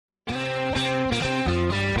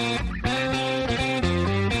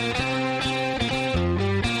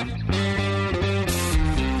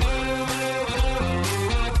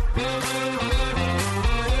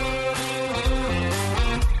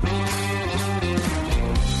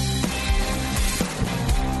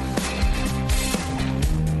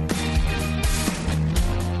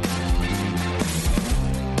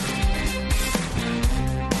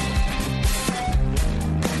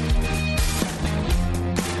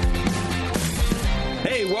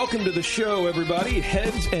welcome to the show, everybody.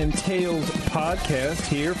 Heads and Tails podcast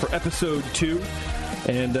here for episode 2.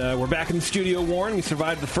 And we're back in the studio, Warren. We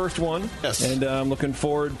survived the first one. Yes. And I'm looking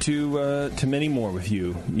forward to many more with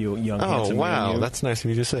you young handsome wow. man. That's nice of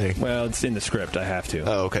you to say. Well, it's in the script. I have to.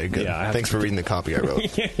 Oh, okay, good. Yeah, Thanks for reading the copy I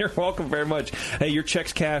wrote. Yeah, you're welcome very much. Hey, your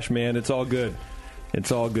check's cash, man. It's all good. It's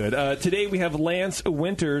all good. Today we have Lance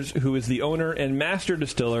Winters, who is the owner and master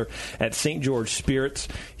distiller at St. George Spirits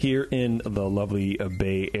here in the lovely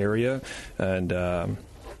Bay Area. And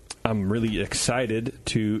I'm really excited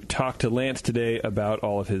to talk to Lance today about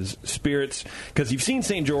all of his spirits, because you've seen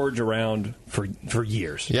St. George around for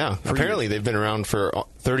years. Yeah, apparently they've been around for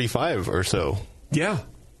 35 or so. Yeah.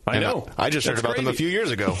 I know. I just heard about them a few years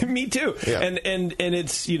ago. Me too. Yeah. And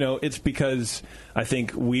it's, it's because I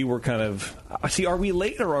think we were kind of, are we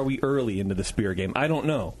late or are we early into the spirit game? I don't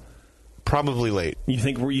know. Probably late. You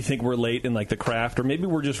think we're late in like the craft, or maybe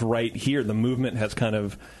we're just right here. The movement has kind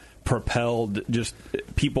of propelled just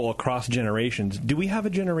people across generations. Do we have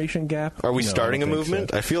a generation gap? Are we No, starting I a don't movement?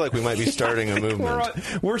 think so. I feel like we might be starting a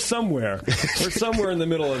movement. We're somewhere. We're somewhere in the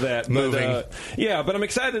middle of that. Moving. But I'm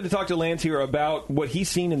excited to talk to Lance here about what he's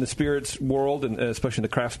seen in the spirits world, and especially the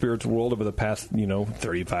craft spirits world over the past,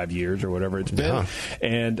 35 years or whatever it's been, Yeah.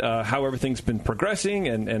 and how everything's been progressing,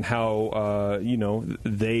 and how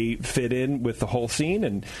they fit in with the whole scene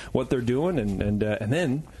and what they're doing, and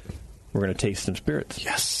then we're going to taste some spirits.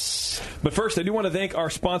 Yes. But first, I do want to thank our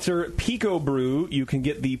sponsor, Pico Brew. You can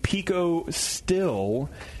get the Pico Still,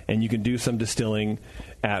 and you can do some distilling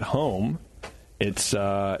at home. It's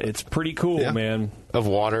pretty cool, man. Of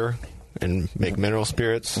water and make mineral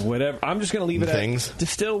spirits. Whatever. I'm just going to leave it things. at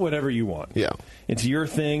distill whatever you want. Yeah. It's your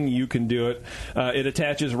thing. You can do it. It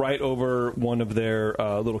attaches right over one of their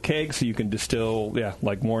little kegs, so you can distill,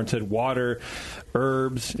 like Warren said, water,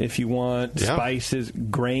 herbs if you want, spices,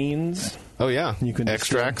 grains. Oh, yeah. You can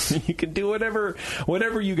extracts. You can do whatever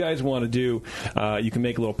you guys want to do. You can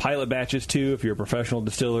make little pilot batches, too, if you're a professional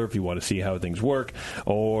distiller, if you want to see how things work,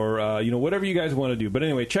 or, whatever you guys want to do. But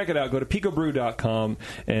anyway, check it out. Go to picobrew.com,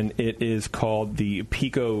 and it is called the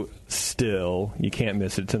Pico Still. You can't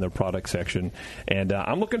miss it. It's in the product section. And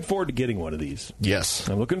I'm looking forward to getting one of these. Yes.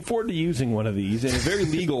 I'm looking forward to using one of these in a very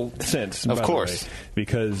legal sense. Of by course. the way,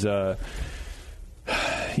 because, I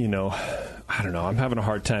don't know. I'm having a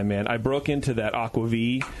hard time, man. I broke into that Aqua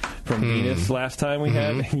V from Venus last time we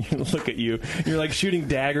had. And look at you. You're like shooting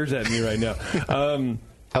daggers at me right now.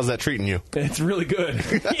 How's that treating you? It's really good.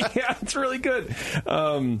 Yeah, it's really good.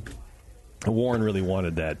 Warren really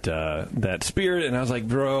wanted that spirit, and I was like,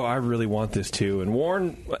 bro, I really want this too. And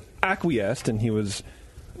Warren acquiesced, and he was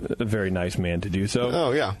a very nice man to do so.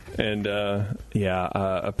 Oh, yeah. And,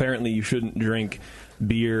 apparently you shouldn't drink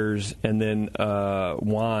beers and then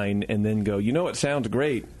wine and then go, it sounds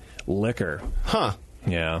great, liquor. Huh.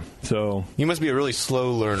 Yeah. So you must be a really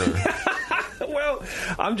slow learner. Well,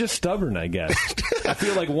 I'm just stubborn, I guess. I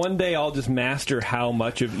feel like one day I'll just master how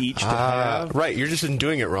much of each to have. Right, you're just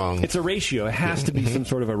doing it wrong. It's a ratio. It has to be some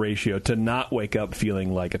sort of a ratio to not wake up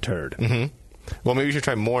feeling like a turd. Mm-hmm. Well, maybe you should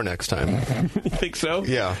try more next time. You think so?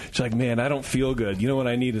 Yeah. It's like, man, I don't feel good. You know what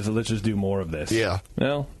I need is let's just do more of this. Yeah.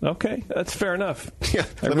 Well, okay. That's fair enough. Yeah.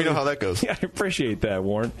 Let me know how that goes. Yeah, I appreciate that,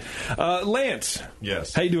 Warren. Lance.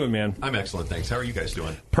 Yes. How you doing, man? I'm excellent, thanks. How are you guys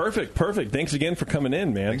doing? Perfect. Thanks again for coming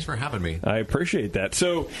in, man. Thanks for having me. I appreciate that.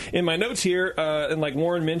 So, in my notes here, and like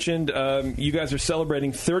Warren mentioned, you guys are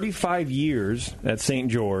celebrating 35 years at St.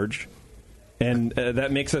 George. And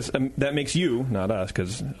that makes you, not us,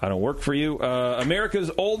 because I don't work for you,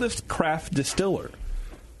 America's oldest craft distiller.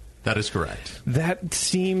 That is correct. That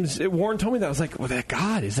seems... Warren told me that. I was like, well,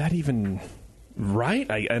 God, is that even right?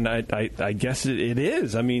 I guess it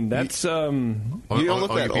is. I mean, that's... you don't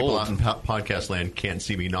look that people old. out in podcast land can't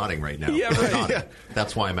see me nodding right now. Yeah, right. Nodding. Yeah.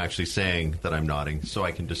 That's why I'm actually saying that I'm nodding, so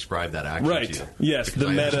I can describe that action Right. to you. Yes, because the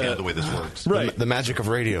I meta... understand the way this works. Right. The magic of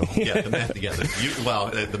radio. Yeah,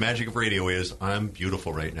 the magic of radio is I'm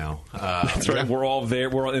beautiful right now. That's right. We're all there.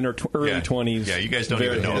 We're all in our early 20s. Yeah, you guys don't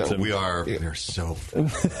Very even know. handsome. We're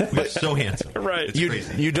so handsome. Right. It's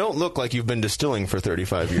crazy. You don't look like you've been distilling for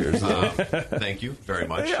 35 years. Thank you very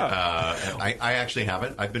much. Yeah. I actually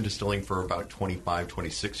haven't. I've been distilling for about 25,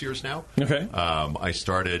 26 years now. Okay. I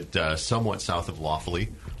started somewhat south of Lawfully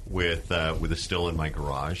with a still in my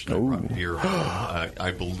garage. And I brought beer home.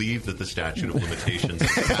 I believe that the statute of limitations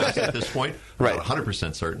is passed at this point. I'm Right. not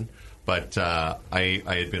 100% certain. But I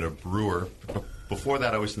had been a brewer Before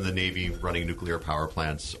that, I was in the Navy running nuclear power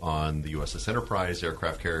plants on the USS Enterprise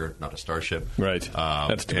aircraft carrier, not a starship. Right.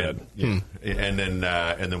 That's too bad. Yeah. And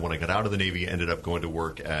then when I got out of the Navy, ended up going to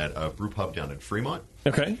work at a brew pub down in Fremont.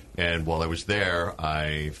 Okay. And while I was there,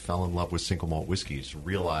 I fell in love with single malt whiskeys.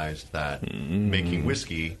 Realized that making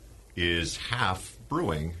whiskey is half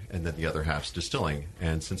brewing and then the other half's distilling.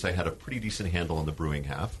 And since I had a pretty decent handle on the brewing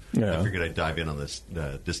half, I figured I'd dive in on this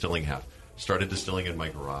distilling half. Started distilling in my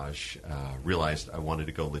garage, realized I wanted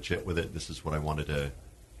to go legit with it. This is what I wanted to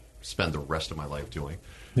spend the rest of my life doing.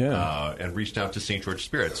 Yeah. And reached out to St. George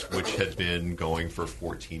Spirits, which had been going for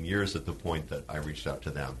 14 years at the point that I reached out to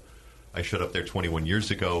them. I showed up there 21 years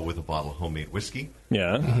ago with a bottle of homemade whiskey.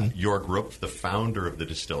 Yeah. Jorg Rupp, the founder of the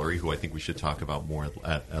distillery, who I think we should talk about more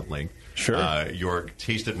at length. Sure. Jorg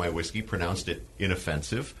tasted my whiskey, pronounced it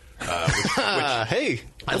inoffensive. Hey,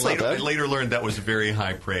 I later learned that was very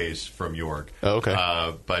high praise from Jorg. Oh, okay.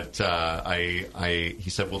 But he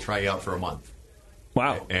said, we'll try you out for a month.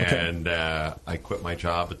 Wow. And I quit my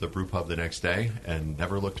job at the brew pub the next day and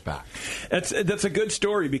never looked back. That's a good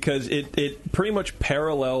story because it pretty much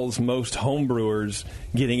parallels most home brewers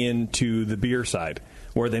getting into the beer side,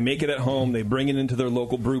 where they make it at home, they bring it into their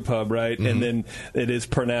local brew pub, right? And then it is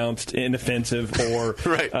pronounced inoffensive or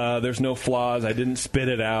there's no flaws, I didn't spit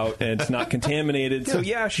it out, and it's not contaminated. So,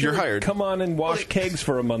 yeah, sure, you're hired. Come on and wash kegs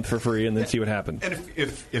for a month for free and then see what happens. And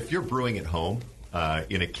if you're brewing at home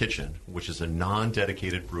in a kitchen, which is a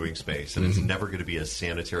non-dedicated brewing space, and it's never going to be as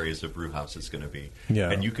sanitary as a brew house is going to be,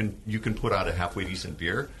 and you can put out a halfway decent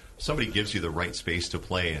beer, somebody gives you the right space to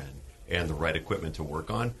play in and the right equipment to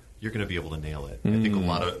work on, you're going to be able to nail it. I think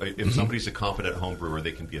if somebody's a competent home brewer,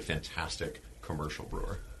 they can be a fantastic commercial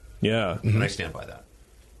brewer. Yeah. And I stand by that.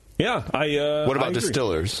 Yeah. What about I agree.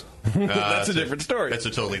 distillers? That's a different story. That's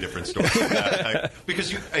a totally different story.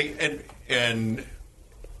 Because and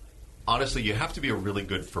honestly, you have to be a really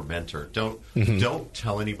good fermenter. Don't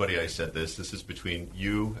tell anybody I said this. This is between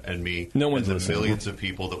you and me. No one's and the listening. millions of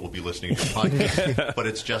people that will be listening to the podcast. But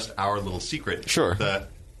it's just our little secret. Sure.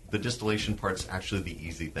 The distillation part's actually the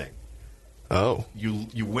easy thing. Oh.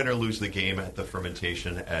 You win or lose the game at the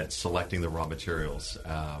fermentation, at selecting the raw materials.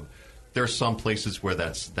 There are some places where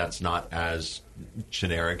that's not as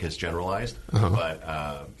generic as generalized,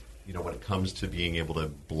 but when it comes to being able to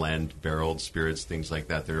blend barreled spirits, things like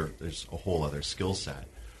that, there's a whole other skill set.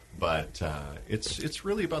 But it's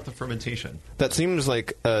really about the fermentation. That seems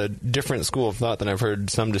like a different school of thought than I've heard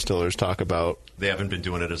some distillers talk about. They haven't been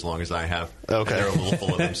doing it as long as I have. Okay. And they're a little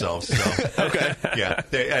full of themselves. So. Okay. Yeah.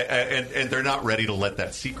 And they're not ready to let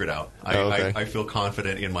that secret out. I feel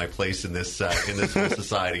confident in my place in this whole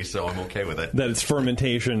society, so I'm okay with it. That it's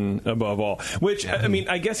fermentation above all. Which, I mean,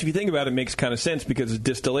 I guess if you think about it, makes kind of sense because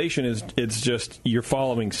distillation it's just you're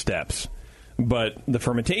following steps. But the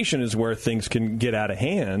fermentation is where things can get out of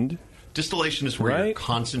hand. Distillation is where you're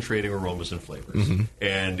concentrating aromas and flavors.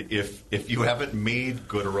 And if you haven't made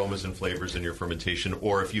good aromas and flavors in your fermentation,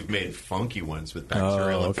 or if you've made funky ones with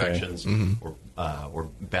bacterial infections or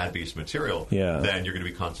bad base material, then you're going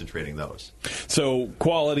to be concentrating those. So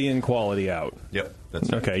quality in, quality out. Yep. That's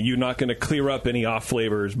right. Okay, you're not going to clear up any off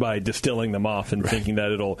flavors by distilling them off and thinking that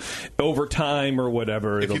it'll, over time or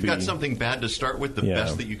whatever, if you've got something bad to start with, the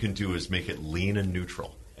best that you can do is make it lean and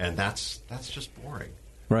neutral. And that's just boring.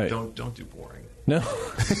 Right. Don't do boring. No.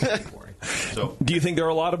 Don't do boring. So, do you think there are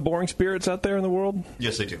a lot of boring spirits out there in the world?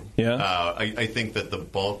 Yes, I do. Yeah. I think that the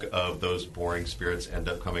bulk of those boring spirits end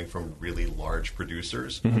up coming from really large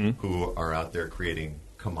producers who are out there creating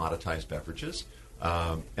commoditized beverages.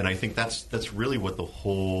 And I think that's really what the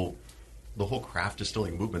whole craft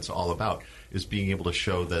distilling movement's all about, is being able to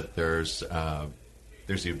show that there's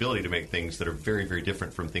the ability to make things that are very, very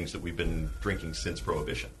different from things that we've been drinking since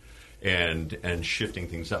Prohibition, and shifting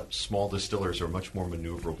things up. Small distillers are much more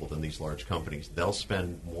maneuverable than these large companies. They'll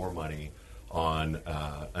spend more money on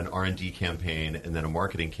an R&D campaign and then a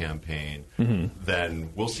marketing campaign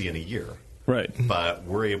than we'll see in a year. Right. But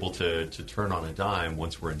we're able to turn on a dime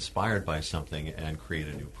once we're inspired by something and create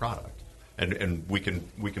a new product. And we can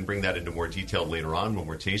bring that into more detail later on when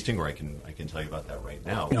we're tasting, or I can tell you about that right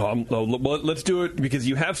now. Well, let's do it because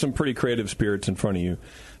you have some pretty creative spirits in front of you.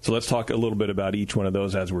 So let's talk a little bit about each one of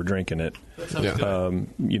those as we're drinking it. That sounds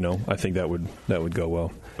good. I think that would go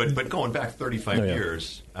well. But going back 35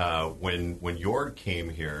 years, when Jorg came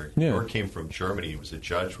here, Jorg came from Germany. He was a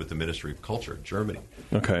judge with the Ministry of Culture in Germany.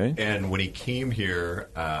 Okay. And when he came here,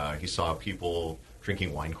 he saw people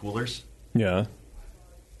drinking wine coolers. Yeah.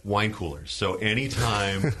 wine coolers. So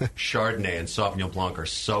anytime Chardonnay and Sauvignon Blanc are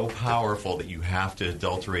so powerful that you have to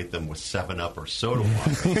adulterate them with 7-Up or soda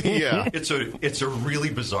water, Yeah. it's a really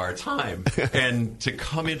bizarre time. And to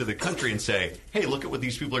come into the country and say, "Hey, look at what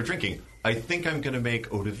these people are drinking. I think I'm going to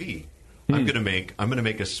make eau de vie. I'm going to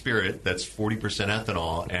make a spirit that's 40%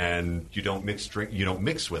 ethanol, and you don't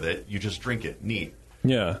mix with it. You just drink it. Neat."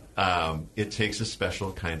 Yeah. It takes a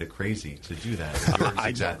special kind of crazy to do that. And Jorg's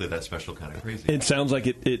exactly that special kind of crazy. It sounds like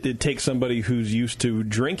it takes somebody who's used to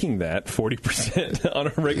drinking that 40% on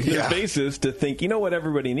a regular basis to think, you know what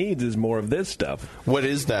everybody needs is more of this stuff. What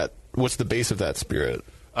is that? What's the base of that spirit?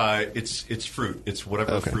 It's fruit. It's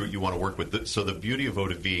whatever fruit you want to work with. So the beauty of eau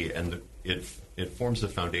de vie, and it forms the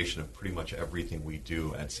foundation of pretty much everything we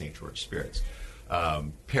do at St. George Spirits.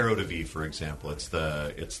 Pear eau de vie, for example, it's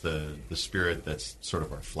the spirit that's sort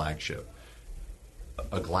of our flagship.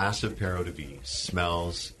 A glass of pear eau de vie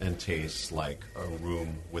smells and tastes like a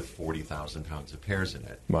room with 40,000 pounds of pears in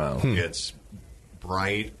it. Wow. It's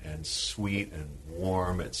bright and sweet and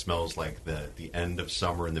warm. It smells like the end of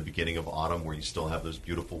summer and the beginning of autumn, where you still have those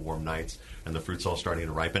beautiful warm nights and the fruit's all starting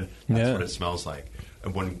to ripen. That's what it smells like.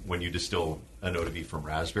 And when you distill an eau de vie from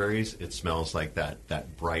raspberries, it smells like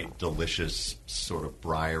that bright, delicious, sort of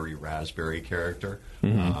briery raspberry character.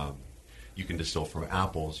 You can distill from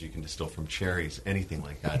apples, you can distill from cherries, anything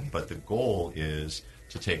like that. But the goal is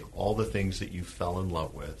to take all the things that you fell in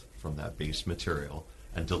love with from that base material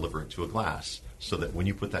and deliver it to a glass, so that when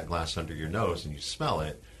you put that glass under your nose and you smell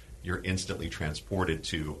it, you're instantly transported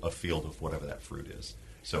to a field of whatever that fruit is.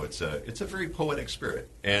 So it's a very poetic spirit,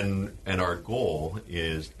 and our goal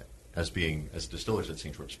is, as distillers at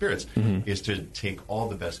St. George Spirits, is to take all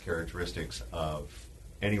the best characteristics of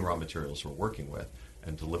any raw materials we're working with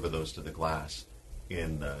and deliver those to the glass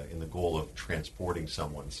in the goal of transporting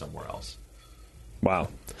someone somewhere else. Wow.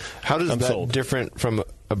 How does that sold. different from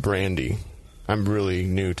a brandy? I'm really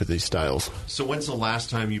new to these styles. So when's the last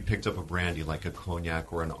time you picked up a brandy like a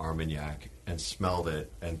cognac or an Armagnac and smelled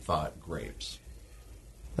it and thought grapes?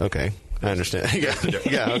 Okay, I understand.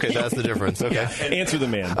 Yeah, okay, that's the difference. Okay. Answer the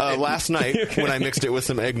man. Last night, when I mixed it with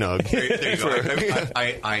some eggnog. There you go.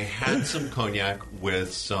 I had some cognac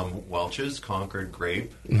with some Welch's Concord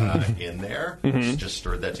grape in there. Just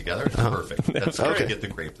stirred that together. It's perfect. That's how you get the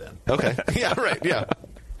grape then. Okay. Yeah, right, yeah.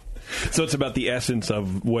 So it's about the essence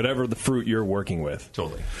of whatever the fruit you're working with.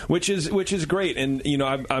 Totally. Which is great. And,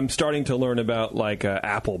 I'm starting to learn about, like,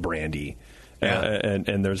 apple brandy. Yeah.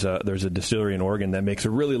 And there's a distillery in Oregon that makes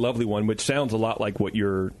a really lovely one, which sounds a lot like what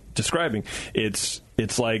you're describing. It's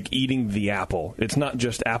like eating the apple. It's not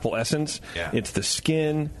just apple essence. Yeah. It's the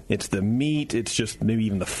skin. It's the meat. It's just maybe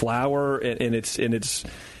even the flour. And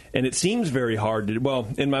it seems very hard to. Well,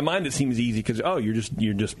 in my mind, it seems easy because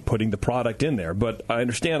you're just putting the product in there. But I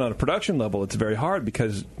understand on a production level, it's very hard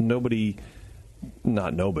because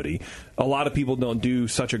not nobody. A lot of people don't do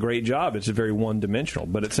such a great job. It's very one-dimensional.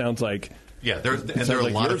 But it sounds like. Yeah, there are a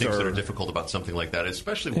lot of things that are difficult about something like that,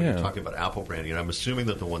 especially when you're talking about apple brandy. And I'm assuming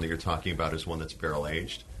that the one that you're talking about is one that's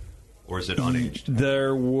barrel-aged, or is it unaged?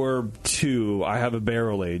 There were two. I have a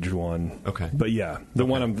barrel-aged one. Okay. But yeah, the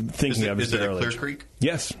one I'm thinking of is barrel-aged. Is it a Clear Creek?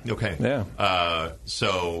 Yes. Okay. Yeah.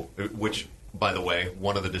 Which, by the way,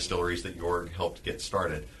 one of the distilleries that Jorg helped get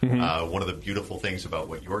started, one of the beautiful things about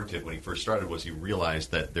what Jorg did when he first started was he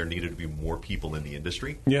realized that there needed to be more people in the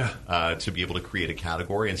industry to be able to create a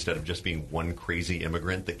category instead of just being one crazy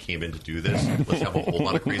immigrant that came in to do this. Let's have a whole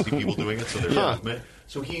lot of crazy people doing it so there's a movement.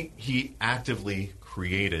 So he actively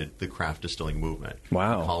created the craft distilling movement.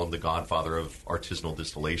 Wow. We call him the godfather of artisanal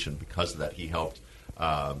distillation because of that. He helped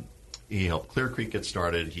Clear Creek get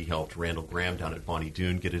started. He helped Randall Graham down at Bonnie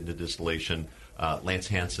Doon get into distillation. Lance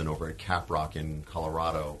Hansen over at Caprock in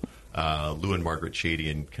Colorado. Lou and Margaret Shady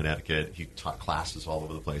in Connecticut. He taught classes all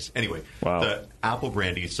over the place. Anyway, the apple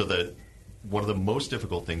brandy. So one of the most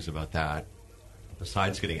difficult things about that,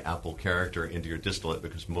 besides getting apple character into your distillate,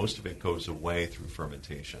 because most of it goes away through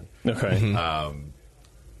fermentation. Okay.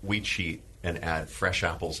 We cheat and add fresh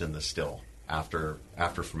apples in the still after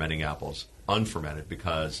fermenting apples, unfermented,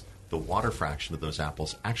 because the water fraction of those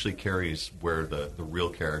apples actually carries where the real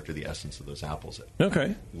character, the essence of those apples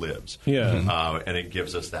lives. Yeah. And it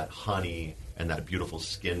gives us that honey and that beautiful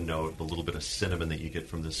skin note, the little bit of cinnamon that you get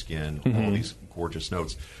from the skin, all these gorgeous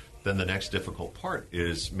notes. Then the next difficult part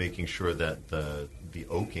is making sure that the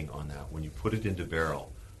oaking on that, when you put it into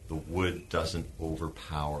barrel, the wood doesn't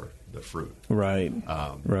overpower the fruit. Right.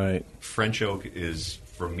 Right. French oak is,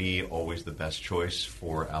 for me, always the best choice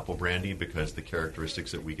for apple brandy because the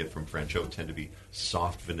characteristics that we get from French oak tend to be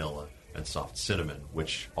soft vanilla and soft cinnamon,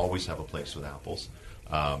 which always have a place with apples.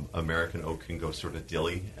 American oak can go sort of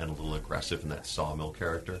dilly and a little aggressive in that sawmill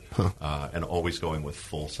character, and always going with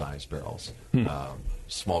full-size barrels.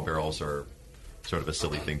 Small barrels are sort of a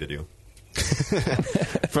silly thing to do.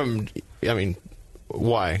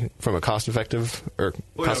 Why? From a cost-effective or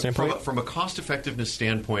cost standpoint? From a cost-effectiveness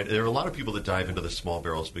standpoint, there are a lot of people that dive into the small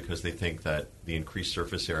barrels because they think that the increased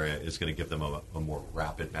surface area is going to give them a more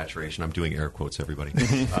rapid maturation. I'm doing air quotes, everybody.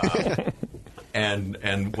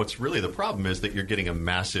 And what's really the problem is that you're getting a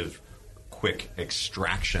massive, quick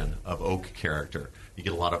extraction of oak character. You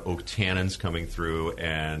get a lot of oak tannins coming through,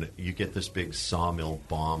 and you get this big sawmill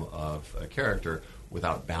bomb of a character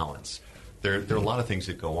without balance. There are a lot of things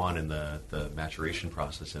that go on in the maturation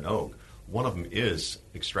process in oak. One of them is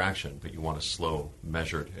extraction, but you want a slow,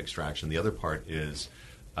 measured extraction. The other part is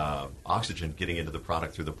oxygen getting into the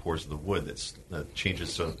product through the pores of the wood that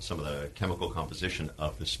changes some of the chemical composition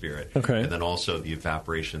of the spirit. Okay. And then also the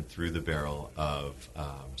evaporation through the barrel of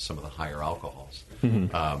some of the higher alcohols.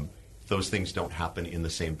 Those things don't happen in the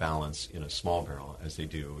same balance in a small barrel as they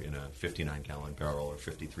do in a 59-gallon barrel or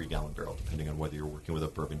 53-gallon barrel, depending on whether you're working with a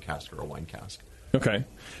bourbon cask or a wine cask. Okay.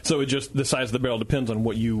 So it just the size of the barrel depends on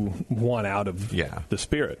what you want out of the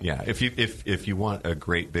spirit. Yeah. If you want a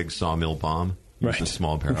great big sawmill bomb, use a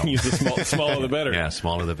small barrel. Use the smaller the better. Yeah,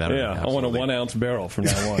 smaller the better. Yeah, absolutely. I want a 1 ounce barrel from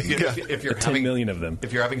now on. If you're 10 million of them.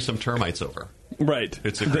 If you're having some termites over. Right.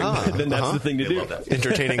 It's a then that's the thing to do.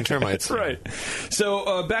 Entertaining termites. Right.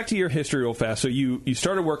 So back to your history real fast. So you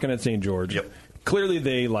started working at St. George. Yep. Clearly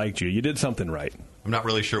they liked you. You did something right. I'm not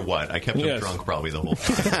really sure what. I kept them drunk probably the whole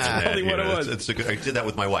time. That's probably what it was. I did that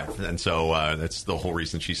with my wife, and so that's the whole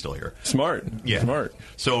reason she's still here. Smart. Yeah. Smart.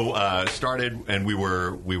 So started, and we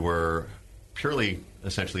were purely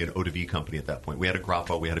essentially an eau-de-vie company at that point. We had a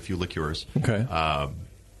grappa, we had a few liqueurs. Okay.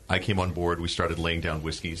 I came on board. We started laying down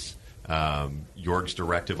whiskeys. Jorg's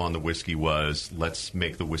directive on the whiskey was, let's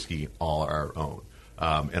make the whiskey all our own.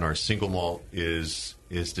 And our single malt is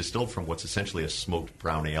distilled from what's essentially a smoked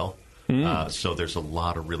brown ale. So there's a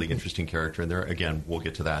lot of really interesting character in there. Again, we'll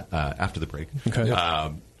get to that after the break. Okay.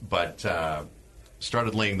 But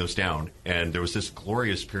started laying those down, and there was this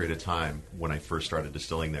glorious period of time when I first started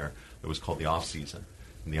distilling there. It was called the off-season.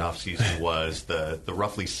 And the off-season was the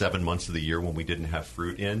roughly 7 months of the year when we didn't have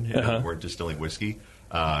fruit in and we weren't distilling whiskey.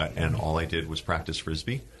 And all I did was practice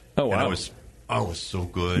Frisbee. Oh, wow. And I was so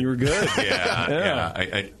good. You were good.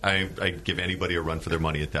 Yeah. I'd give anybody a run for their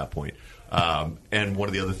money at that point. And one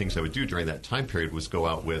of the other things I would do during that time period was go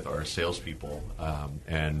out with our salespeople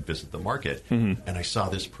and visit the market. And I saw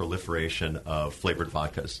this proliferation of flavored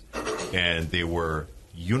vodkas. And they were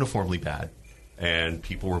uniformly bad. And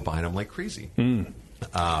people were buying them like crazy.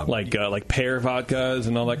 Like pear vodkas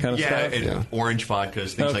and all that kind of stuff? Yeah, orange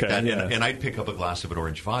vodkas, things like that. Yeah. And I'd pick up a glass of an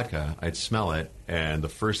orange vodka, I'd smell it, and the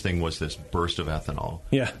first thing was this burst of ethanol.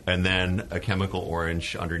 Yeah. And then a chemical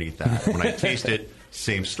orange underneath that. When I taste it,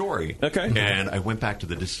 same story. Okay. And I went back to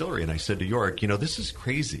the distillery and I said to Jorg, this is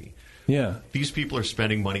crazy. Yeah. These people are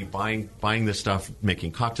spending money buying this stuff,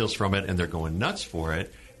 making cocktails from it, and they're going nuts for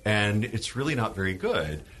it, and it's really not very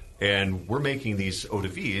good. And we're making these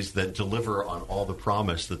eau-de-vies that deliver on all the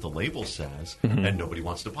promise that the label says, and nobody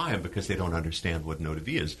wants to buy them because they don't understand what an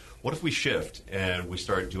eau-de-vie is. What if we shift and we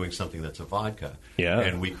start doing something that's a vodka? Yeah.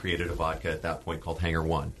 And we created a vodka at that point called Hangar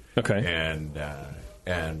One. Okay.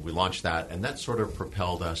 And we launched that, and that sort of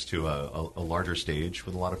propelled us to a larger stage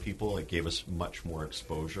with a lot of people. It gave us much more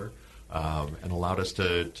exposure. And allowed us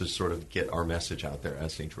to sort of get our message out there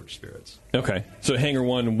as St. George Spirits. Okay. So Hangar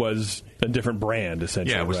One was a different brand,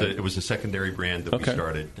 essentially. Yeah, it was a secondary brand that we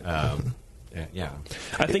started. Yeah.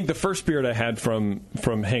 I think the first spirit I had from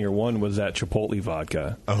Hangar One was that Chipotle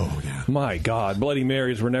vodka. Oh, yeah. My God. Bloody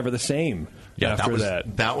Marys were never the same after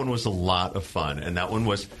that. That one was a lot of fun. And that one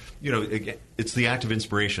was, it's the act of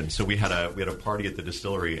inspiration. So we had a party at the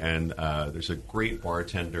distillery, and there's a great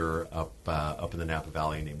bartender up in the Napa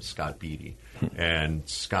Valley named Scott Beatty. And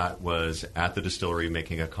Scott was at the distillery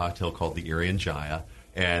making a cocktail called the Irian Jaya.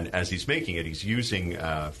 And as he's making it, he's using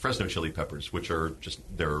Fresno chili peppers, which are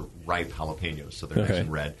they're ripe jalapenos, so they're nice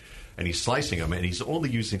and red. And he's slicing them, and he's only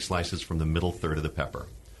using slices from the middle third of the pepper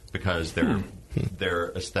because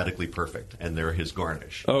they're aesthetically perfect, and they're his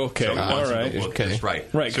garnish. Okay, so all right. Look just right.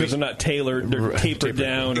 Right, because they're not tailored, they're tapered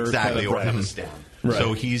down. Exactly, or have a stem. Right.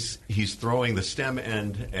 So he's throwing the stem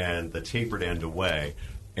end and the tapered end away.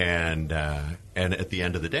 And at the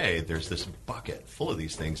end of the day, there's this bucket full of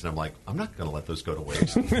these things, and I'm like, I'm not going to let those go to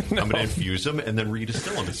waste. I'm going to infuse them and then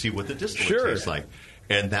redistill them and see what the distillate tastes like.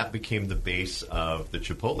 And that became the base of the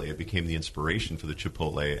Chipotle. It became the inspiration for the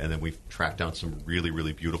Chipotle, and then we tracked down some really,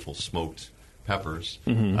 really beautiful smoked peppers,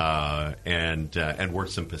 and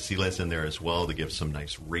worked some pasiles in there as well to give some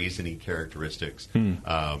nice raisiny characteristics.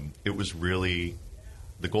 It was really,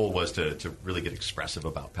 the goal was to really get expressive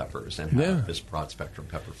about peppers and have this broad spectrum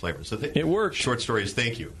pepper flavor. So it worked. Short story is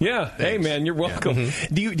thank you. Yeah. Thanks. Hey, man, you're welcome. Yeah.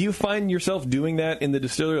 Do you find yourself doing that in the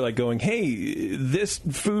distillery, like going, hey, this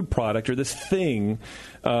food product or this thing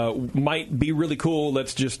might be really cool.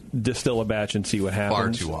 Let's just distill a batch and see what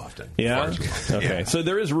happens. Far too often. Yeah? Far too often. Okay. Yeah. So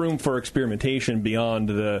there is room for experimentation beyond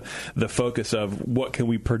the focus of what can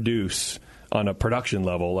we produce on a production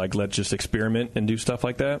level. Like, let's just experiment and do stuff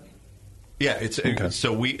like that. Yeah,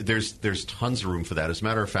 so there's tons of room for that. As a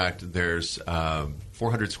matter of fact, there's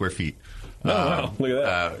 400 square feet. Wow, look at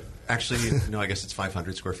that. Actually, no, I guess it's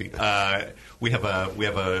 500 square feet. We have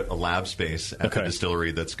a lab space at the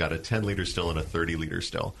distillery that's got a 10-liter still and a 30-liter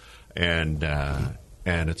still, and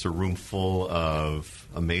it's a room full of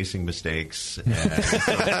amazing mistakes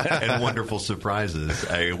and wonderful surprises.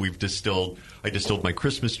 I distilled my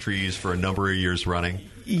Christmas trees for a number of years running.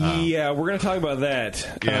 Yeah, we're going to talk about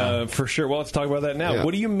that for sure. Well, let's talk about that now. Yeah.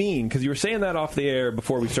 What do you mean? Because you were saying that off the air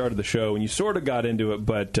before we started the show, and you sort of got into it,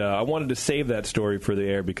 but I wanted to save that story for the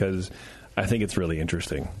air because I think it's really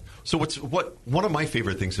interesting. So one of my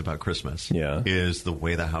favorite things about Christmas is the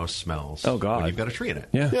way the house smells. Oh, God. when you've got a tree in it.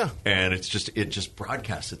 Yeah. And it just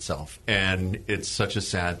broadcasts itself, and it's such a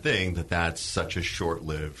sad thing that's such a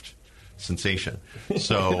short-lived sensation.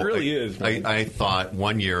 So it really is. I thought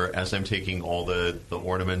one year, as I'm taking all the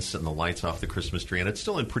ornaments and the lights off the Christmas tree, and it's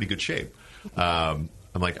still in pretty good shape. I'm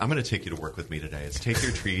like, I'm going to take you to work with me today. It's Take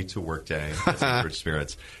Your Tree to Work Day at St. George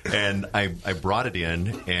Spirits. And I brought it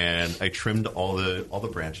in, and I trimmed all the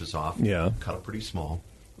branches off. Yeah. Cut it pretty small.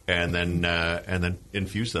 And then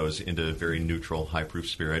infused those into very neutral, high-proof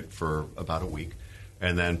spirit for about a week.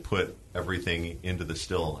 And then put everything into the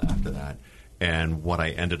still after that. And what I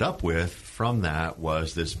ended up with from that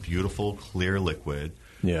was this beautiful, clear liquid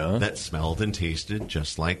that smelled and tasted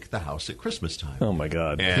just like the house at Christmas time. Oh, my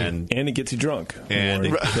God. And it gets you drunk. And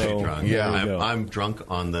it gets you drunk. Yeah. I'm drunk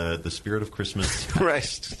on the spirit of Christmas. Right.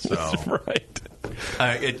 So, right.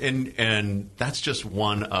 And that's just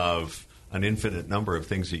one of an infinite number of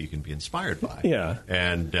things that you can be inspired by. Yeah.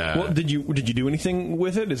 And well, did you do anything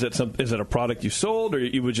with it? Is it a product you sold, or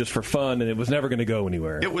it was just for fun and it was never going to go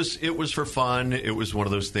anywhere? It was for fun. It was one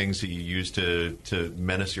of those things that you use to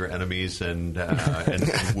menace your enemies and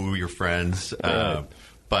woo your friends. Right.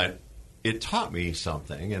 But it taught me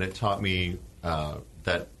something, and it taught me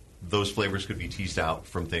that those flavors could be teased out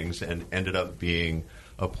from things, and ended up being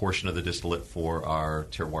a portion of the distillate for our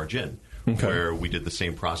terroir gin. Okay. Where we did the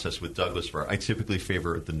same process with Douglas fir. I typically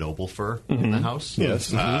favor the noble fir in the house.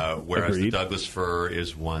 Yes. Whereas Agreed. the Douglas fir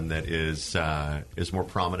is one that is more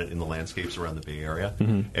prominent in the landscapes around the Bay Area.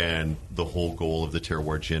 And the whole goal of the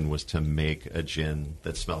terroir gin was to make a gin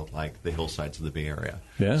that smelled like the hillsides of the Bay Area.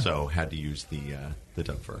 Yeah. So had to use the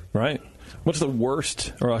Doug fir. Right. What's the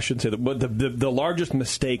worst, or I should say, the largest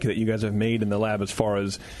mistake that you guys have made in the lab as far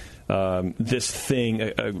as this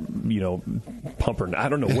thing, pumper, I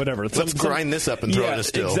don't know, whatever. Let's grind this up and throw it in a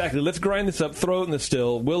still. Exactly. Let's grind this up, throw it in the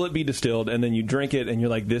still. Will it be distilled? And then you drink it, and you're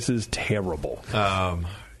like, this is terrible. I'm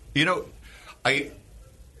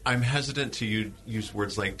hesitant to use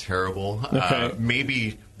words like terrible. Okay.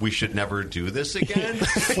 Maybe we should never do this again.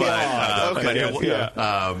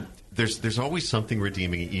 There's always something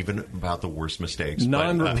redeeming, even about the worst mistakes.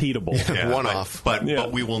 Non-repeatable. One-off.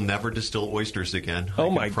 But we will never distill oysters again. Oh, I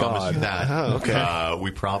can my promise God. you that. Oh, okay.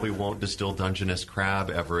 We probably won't distill Dungeness crab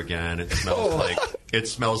ever again. It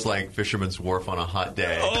smells like Fisherman's Wharf on a hot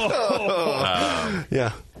day.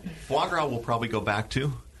 Yeah. Foie gras we'll probably go back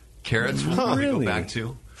to. Carrots we'll probably Really? go back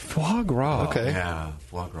to. Foie gras. Okay. Yeah,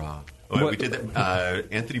 foie gras. We did that.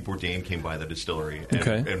 Anthony Bourdain came by the distillery,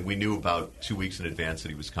 and we knew about 2 weeks in advance that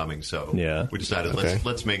he was coming. So we decided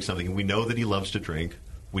let's make something. We know that he loves to drink.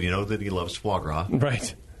 We know that he loves foie gras.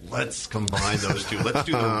 Right. Let's combine those two. Let's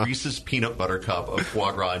do the Reese's peanut butter cup of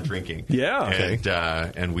foie gras and drinking.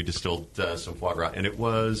 Yeah. And we distilled some foie gras, and it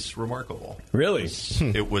was remarkable. Really?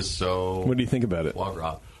 It was so. What do you think about it? Foie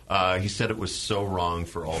gras. He said it was so wrong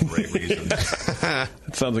for all the right reasons.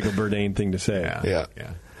 It sounds like a Bourdain thing to say. Yeah.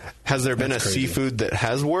 Has there been a crazy. seafood that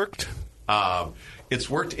has worked? It's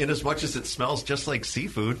worked in as much as it smells just like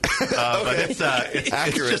seafood, but it's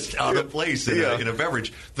just out of place in a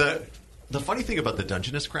beverage. The funny thing about the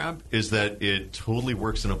Dungeness crab is that it totally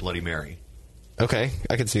works in a Bloody Mary. Okay,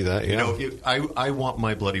 I can see that. Yeah. I want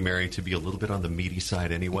my Bloody Mary to be a little bit on the meaty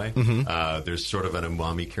side anyway. There's sort of an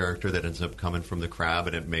umami character that ends up coming from the crab,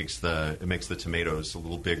 and it makes the tomatoes a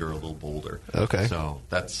little bigger, a little bolder. So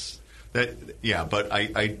that's that. Yeah, but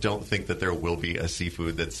I don't think that there will be a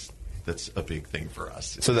seafood that's that's a big thing for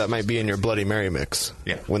us. So that might be in your Bloody Mary mix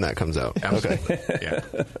when that comes out. Absolutely. Yeah.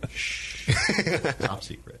 Shh. Top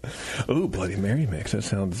secret. Ooh, Bloody Mary mix. That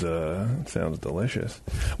sounds delicious.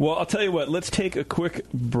 Well, I'll tell you what. Let's take a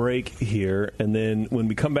quick break here, and then when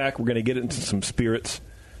we come back, we're going to get into some spirits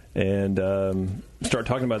and start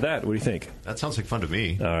talking about that. What do you think? That sounds like fun to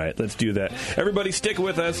me. All right, let's do that. Everybody stick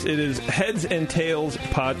with us. It is Heads and Tails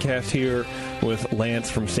podcast here with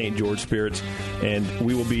Lance from St. George Spirits, and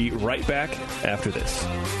we will be right back after this.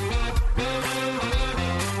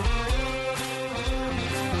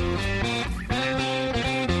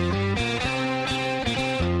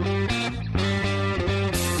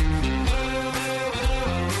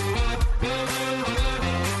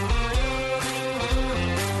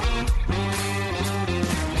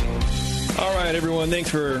 Everyone, thanks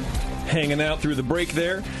for hanging out through the break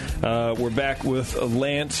there. We're back with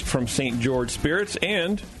Lance from St. George Spirits,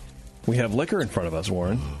 and we have liquor in front of us,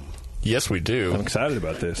 Warren. Yes, we do. I'm excited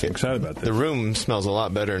about this. The room smells a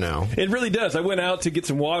lot better now. It really does. I went out to get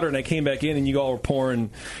some water, and I came back in, and you all were pouring,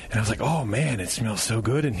 and I was like, oh, man, it smells so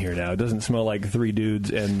good in here now. It doesn't smell like three dudes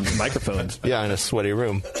and microphones. Yeah, in a sweaty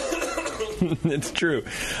room. It's true.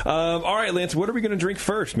 All right, Lance, what are we going to drink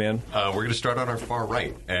first, man? We're going to start on our far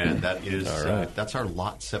right, and that is that's our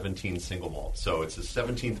Lot 17 single malt. So it's the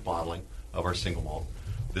 17th bottling of our single malt.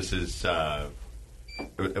 This is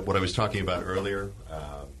what I was talking about earlier,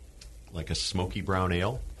 like a smoky brown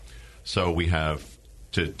ale. So we have,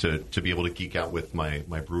 to be able to geek out with my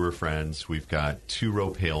brewer friends, we've got 2-row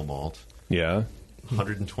pale malt,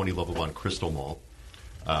 120 level 1 crystal malt,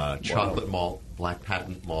 chocolate malt, black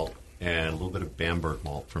patent malt, and a little bit of Bamberg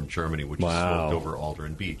malt from Germany, which is smoked over Alder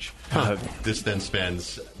and Beach. This then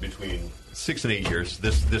spends between 6 and 8 years.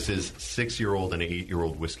 This is 6-year-old and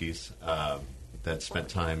 8-year-old whiskeys that spent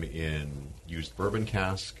time in used bourbon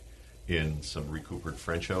cask, in some recoopered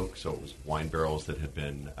French oak, so it was wine barrels that had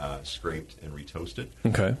been scraped and retoasted.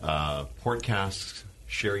 Okay. Port casks,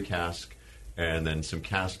 sherry cask, and then some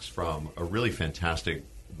casks from a really fantastic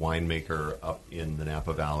winemaker up in the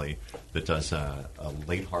Napa Valley that does a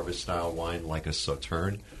late harvest style wine like a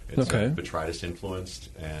Sauterne. It's botrytis influenced,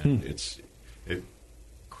 and it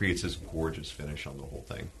creates this gorgeous finish on the whole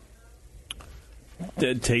thing.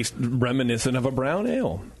 It tastes reminiscent of a brown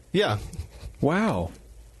ale. Yeah. Wow.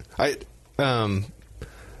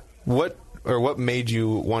 What made you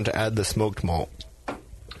want to add the smoked malt?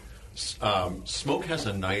 Smoke has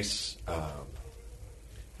a nice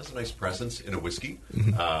presence in a whiskey,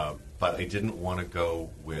 but I didn't want to go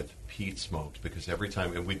with peat smoked because every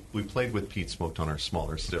time, and we played with peat smoked on our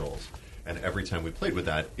smaller stills, and every time we played with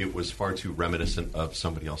that, it was far too reminiscent of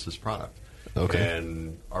somebody else's product. Okay.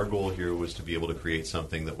 And our goal here was to be able to create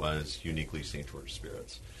something that was uniquely St. George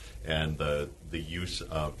Spirits, and the use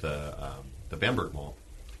of the Bamberg malt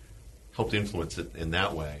helped influence it in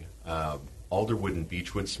that way. Alderwood and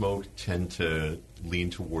Beechwood smoke tend to lean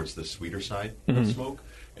towards the sweeter side of smoke,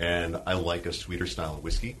 and I like a sweeter style of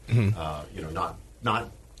whiskey.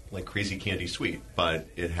 Not like crazy candy sweet, but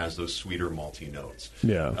it has those sweeter malty notes.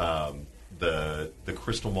 Yeah. The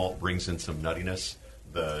crystal malt brings in some nuttiness.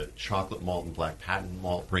 The chocolate malt and black patent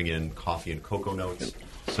malt bring in coffee and cocoa notes.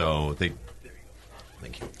 So they.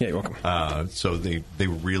 Thank you. Yeah, you're welcome. So they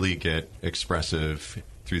really get expressive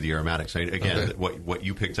through the aromatics. What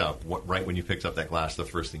you picked up, right when you picked up that glass, the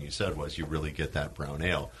first thing you said was you really get that brown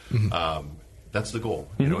ale. That's the goal.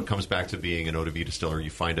 It comes back to being an eau-de-vie distiller. You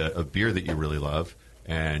find a beer that you really love,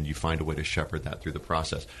 and you find a way to shepherd that through the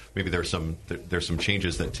process. Maybe there's some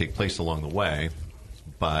changes that take place along the way,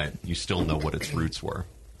 but you still know what its roots were.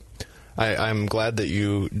 I'm glad that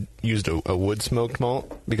you used a wood smoked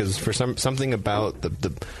malt because for something about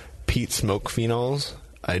the peat smoke phenols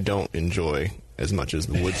I don't enjoy as much as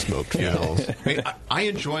the wood smoked phenols. I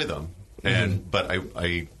enjoy them, but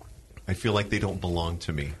I feel like they don't belong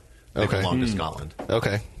to me. They belong to Scotland.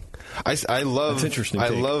 Okay, I love. That's interesting. I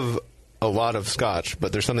love a lot of Scotch,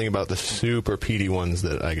 but there's something about the super peaty ones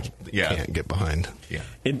that I can't get behind. Yeah,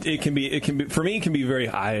 it can be for me. It can be very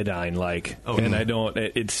iodine like, and I don't.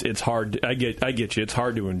 It's hard. I get you. It's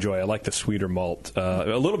hard to enjoy. I like the sweeter malt.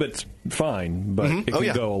 A little bit's fine, but it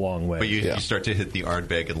can go a long way. But you start to hit the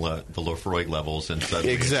Ardbeg and the Laphroaig levels, and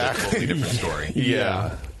suddenly it's a totally different story.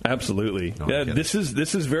 Yeah. Absolutely. This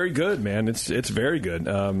is very good, man. It's very good.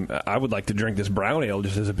 I would like to drink this brown ale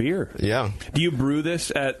just as a beer. Yeah. Do you brew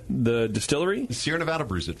this at the distillery? Sierra Nevada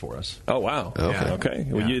brews it for us. Oh, wow. Okay.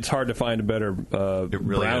 Well, it's hard to find a better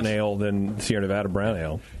brown ale than Sierra Nevada brown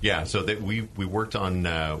ale. Yeah. So we worked on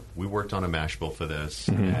a mash bill for this,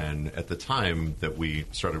 and at the time that we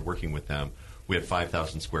started working with them, we had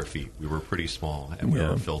 5,000 square feet. We were pretty small, and we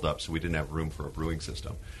were filled up, so we didn't have room for a brewing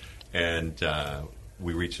system. and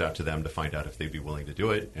we reached out to them to find out if they'd be willing to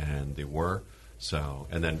do it, and they were. So,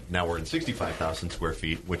 and then now we're in 65,000 square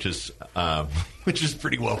feet, which is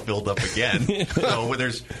pretty well filled up again. So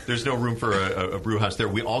there's no room for a brew house there.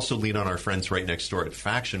 We also lean on our friends right next door at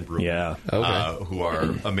Faction Brewing, who are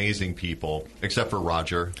amazing people, except for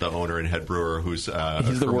Roger, the owner and head brewer, who's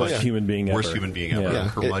he's the worst human being ever. Worst human being ever,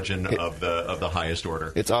 curmudgeon of the highest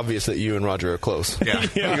order. It's obvious that you and Roger are close.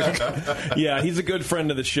 Yeah, he's a good friend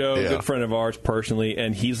of the show, good friend of ours personally,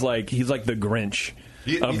 and he's like the Grinch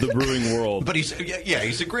of the brewing world. But he's a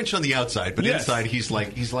Grinch on the outside, but inside he's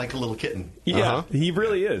like a little kitten. Yeah, he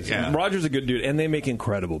really is. Yeah. Roger's a good dude, and they make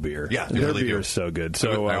incredible beer. Yeah, their really beer is so good.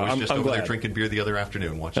 So I was just I'm over glad. there drinking beer the other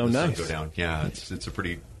afternoon, watching the sun go down. Yeah, it's a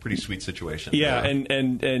pretty sweet situation. Yeah,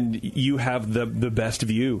 and you have the best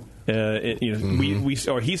view.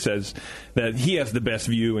 He says that he has the best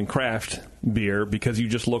view in craft beer because you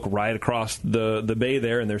just look right across the bay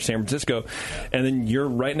there, and there's San Francisco, and then you're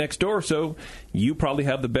right next door, so you probably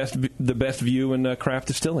have the best view in craft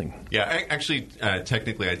distilling. Yeah, actually,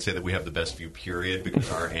 technically, I'd say that we have the best view, period, because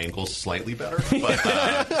our angle's slightly better.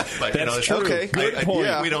 But that's true. Okay, good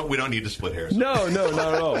point. We don't need to split hairs. No, not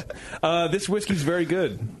at all. This whiskey's very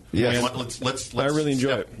good. Yeah, let's I really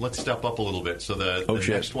enjoy it. Let's step up a little bit. So the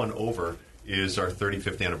next one over is our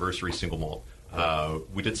 35th anniversary single malt.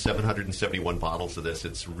 We did 771 bottles of this.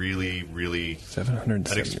 It's really, really an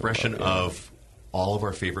expression of all of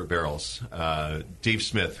our favorite barrels. Dave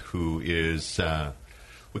Smith, who is,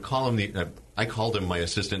 we call him I called him my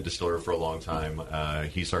assistant distiller for a long time.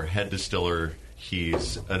 He's our head distiller.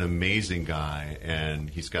 He's an amazing guy, and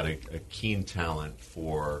he's got a keen talent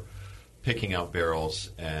for picking out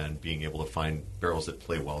barrels and being able to find barrels that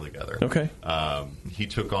play well together. Okay. He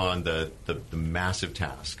took on the massive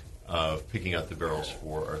task of picking out the barrels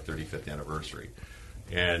for our 35th anniversary.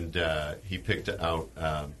 And he picked out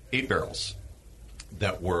 8 barrels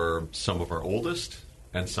that were some of our oldest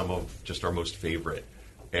and some of just our most favorite.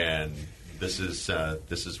 And this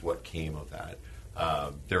is what came of that.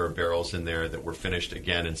 There are barrels in there that were finished,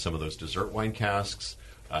 again, in some of those dessert wine casks.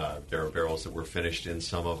 There are barrels that were finished in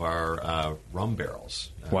some of our rum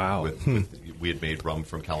barrels. Wow. We had made rum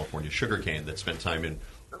from California sugarcane that spent time in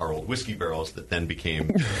our old whiskey barrels that then became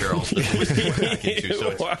barrels that the whiskey went back into.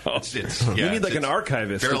 So we need like an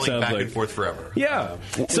archivist. Barreling back and forth forever. Yeah.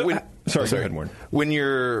 Sorry, go ahead, Warren. When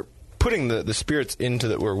you're putting the spirits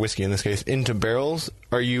or whiskey in this case, into barrels,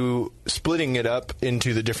 are you splitting it up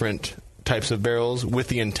into the different types of barrels with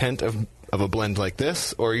the intent of a blend like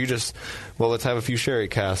this, or are you just, let's have a few sherry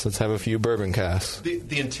casks, let's have a few bourbon casks?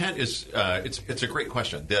 The intent is, it's a great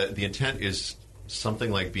question. The intent is something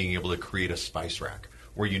like being able to create a spice rack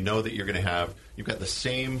where you know that you're going to have, you've got the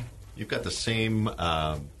same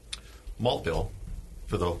malt bill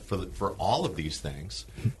for all of these things,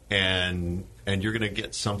 and you're going to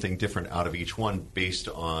get something different out of each one based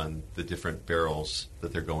on the different barrels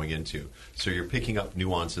that they're going into. So you're picking up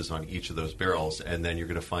nuances on each of those barrels, and then you're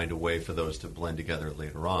going to find a way for those to blend together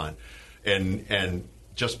later on. And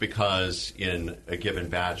just because in a given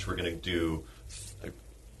batch we're going to do,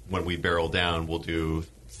 when we barrel down, we'll do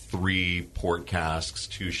 3 port casks,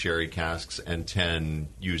 2 sherry casks, and 10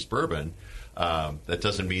 used bourbon. That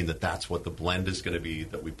doesn't mean that that's what the blend is going to be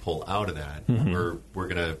that we pull out of that. Mm-hmm. We're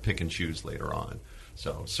going to pick and choose later on.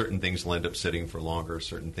 So certain things will end up sitting for longer.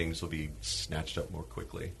 Certain things will be snatched up more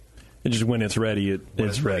quickly. And just when it's ready,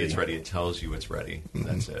 it's ready. It's ready. It tells you it's ready. Mm-hmm.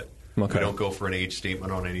 That's it. Okay. We don't go for an age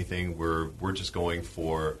statement on anything. We're just going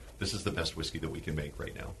for, this is the best whiskey that we can make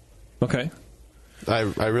right now. Okay. I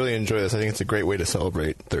really enjoy this. I think it's a great way to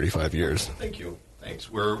celebrate 35 years. Thank you.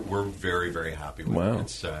 Thanks. We're very, very happy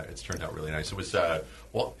with it. It's turned out really nice. It was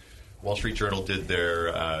Wall Street Journal did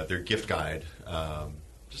their gift guide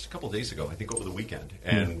just a couple of days ago, I think over the weekend,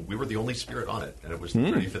 and we were the only spirit on it, and it was the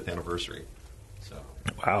 35th anniversary. So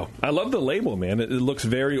wow, I love the label, man. It looks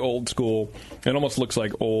very old school. It almost looks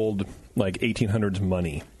like old, like 1800s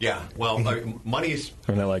money. Yeah, well, money's.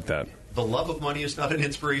 And I like that. The love of money is not an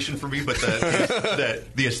inspiration for me, but the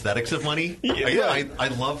aesthetics of money. Yeah. I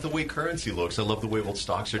love the way currency looks. I love the way old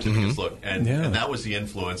stock certificates look. And that was the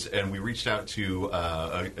influence. And we reached out to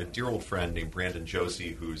a dear old friend named Brandon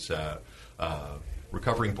Josie, who's a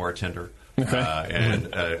recovering bartender. And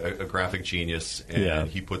a graphic genius, and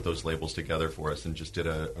he put those labels together for us and just did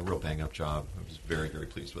a real bang up job. I was very, very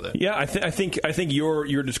pleased with it. Yeah, I think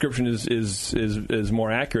your description is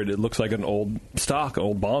more accurate. It looks like an old stock,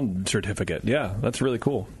 old bond certificate. Yeah, that's really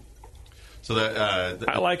cool. So that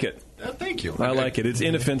I like it. thank you. I like it. It's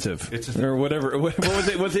inoffensive. or whatever. What was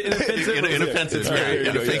it? Was it inoffensive? Inoffensive. All right,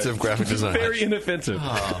 Inoffensive graphic design. Very inoffensive.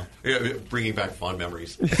 Bringing back fond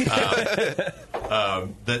memories. The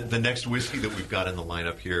next whiskey that we've got in the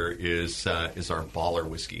lineup here is our Baller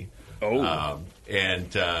whiskey. And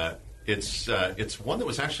it's one that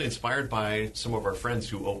was actually inspired by some of our friends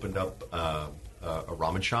who opened up a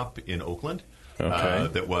ramen shop in Oakland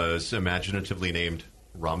that was imaginatively named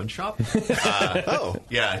Ramen Shop.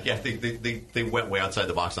 They went way outside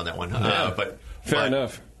the box on that one. But fair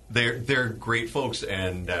enough. They're great folks,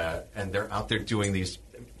 and they're out there doing these.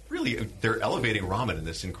 Really, they're elevating ramen in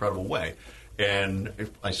this incredible way,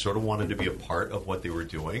 and I sort of wanted to be a part of what they were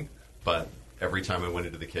doing, but every time I went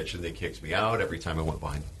into the kitchen, they kicked me out. Every time I went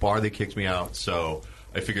behind the bar, they kicked me out. So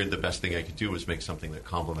I figured the best thing I could do was make something that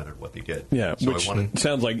complemented what they did. Yeah, so which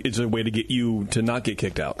sounds like it's a way to get you to not get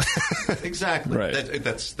kicked out. Exactly. Right.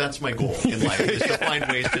 That's my goal in life, is to find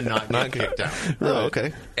ways to not get kicked out. Oh,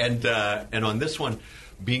 okay. And on this one,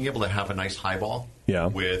 being able to have a nice highball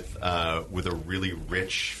with a really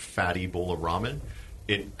rich, fatty bowl of ramen,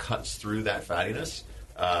 it cuts through that fattiness.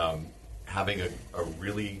 Having a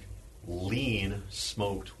really lean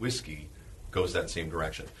smoked whiskey goes that same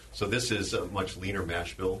direction. So this is a much leaner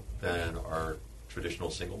mash bill than our traditional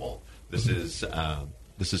single malt. This is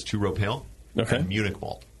 2-row pale and Munich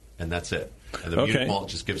malt, and that's it. And the Munich malt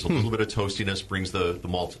just gives a little bit of toastiness, brings the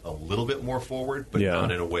malt a little bit more forward, but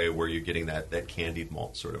not in a way where you're getting that candied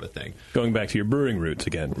malt sort of a thing. Going back to your brewing roots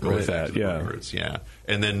again. Going back to the brewing roots, yeah.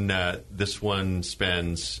 And then this one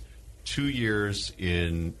spends 2 years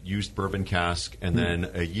in used bourbon cask, and then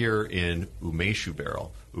a year in umeshu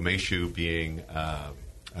barrel. Umeshu being a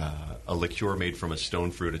liqueur made from a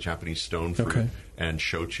Japanese stone fruit, and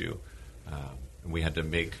shochu. And we had to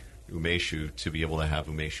make umeshu to be able to have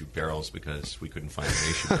umeshu barrels because we couldn't find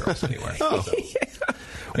umeshu barrels anywhere.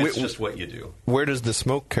 It's just what you do. Where does the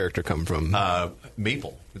smoke character come from?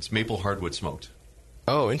 Maple. It's maple hardwood smoked.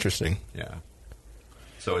 Oh, interesting. Yeah.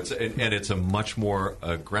 So it's a much more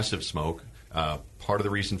aggressive smoke. Part of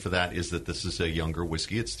the reason for that is that this is a younger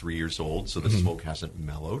whiskey. It's 3 years old, so the smoke hasn't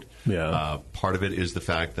mellowed. Yeah. Part of it is the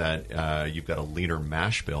fact that you've got a leaner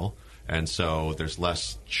mash bill, and so there's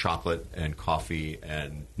less chocolate and coffee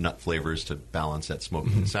and nut flavors to balance that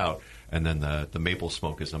smokiness out. And then the maple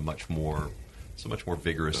smoke is a much more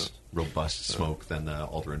vigorous, robust smoke than the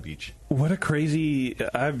Alder and Beach. What a crazy!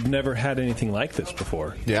 I've never had anything like this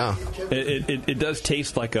before. Yeah, it does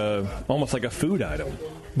taste like almost like a food item.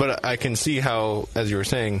 But I can see how, as you were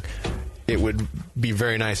saying, it would be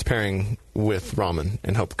very nice pairing with ramen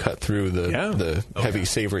and help cut through the heavy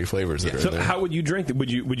savory flavors that are in there. How would you drink it? Would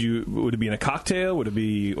it be in a cocktail? Would it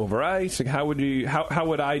be over ice? Like how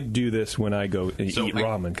would I do this when I go and eat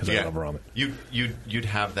ramen, because I love ramen? You'd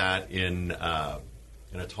have that in a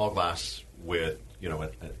tall glass with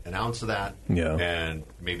an ounce of that, and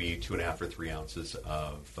maybe 2.5 or 3 ounces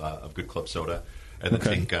of good club soda, and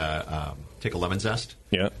then take a lemon zest,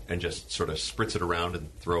 and just sort of spritz it around and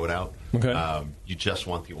throw it out. You just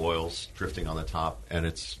want the oils drifting on the top, and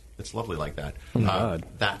it's lovely like that.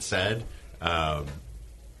 That said, one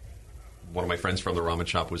of my friends from the ramen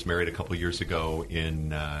shop was married a couple years ago in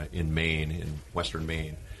Maine, in western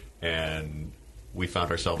Maine, and we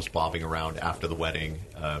found ourselves bobbing around after the wedding,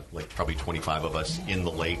 like probably 25 of us in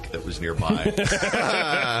the lake that was nearby,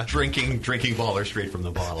 drinking Baller straight from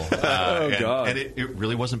the bottle. God! And it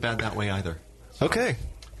really wasn't bad that way either. So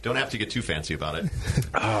don't have to get too fancy about it.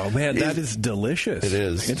 Oh man, that is delicious. It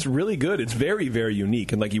is. It's really good. It's very, very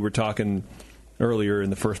unique. And like you were talking earlier in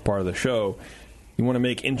the first part of the show, you want to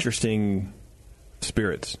make interesting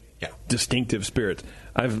spirits. Yeah. Distinctive spirits.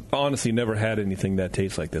 I've honestly never had anything that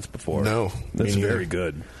tastes like this before. No. That's very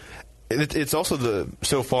good. It's also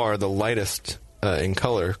so far the lightest in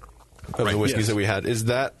color of the whiskeys that we had. Is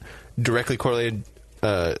that directly correlated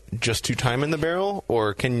just to time in the barrel,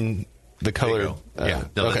 or can the color?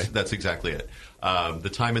 That's exactly it.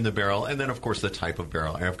 The time in the barrel, and then of course the type of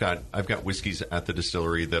barrel. I've got whiskeys at the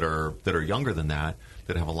distillery that are younger than that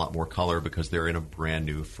have a lot more color because they're in a brand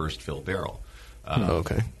new first fill barrel.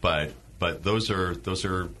 But those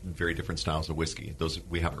are very different styles of whiskey. Those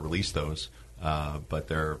we haven't released those, but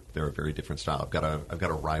they're a very different style. I've got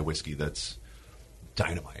a rye whiskey that's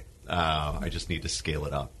dynamite. I just need to scale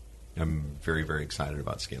it up. I'm very, very excited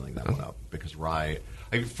about scaling that one up because rye.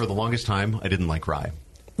 For the longest time, I didn't like rye,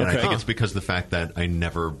 and I think it's because of the fact that I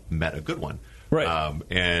never met a good one. Right.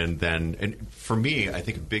 And for me, I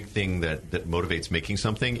think a big thing that motivates making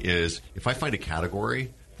something is if I find a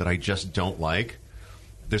category that I just don't like,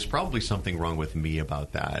 there's probably something wrong with me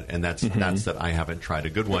about that, and that's that I haven't tried a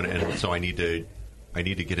good one, and so I need to I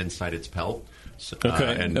need to get inside its pelt. So,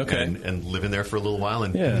 Okay, and live in there for a little while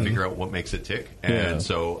and figure out what makes it tick. And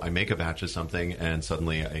so I make a batch of something, and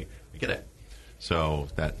suddenly I get it. So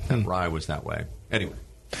that rye was that way. Anyway.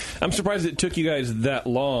 I'm surprised it took you guys that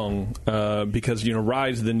long because,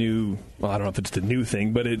 rye's the new, well, I don't know if it's the new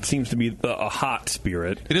thing, but it seems to be a hot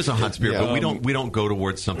spirit. It is a hot spirit, but we don't go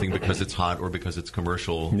towards something because it's hot or because it's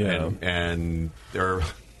commercial. Yeah. And there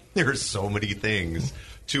are so many things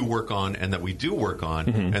to work on and that we do work on,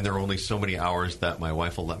 and there are only so many hours that my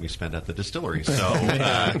wife will let me spend at the distillery. So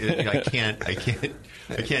I can't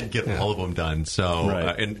get all of them done. So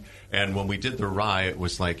and when we did the rye, it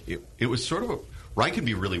was like it was sort of rye can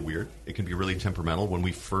be really weird. It can be really temperamental. When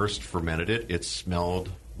we first fermented it, it smelled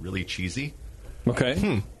really cheesy.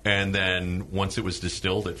 Okay. And then once it was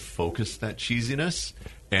distilled, it focused that cheesiness.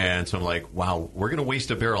 And so I'm like, wow, we're going to waste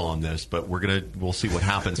a barrel on this, but we'll see what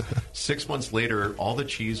happens. 6 months later, all the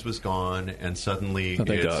cheese was gone, and suddenly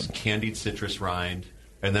it's candied citrus rind,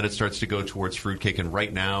 and then it starts to go towards fruitcake. And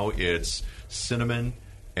right now, it's cinnamon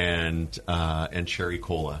and cherry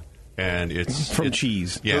cola, and it's from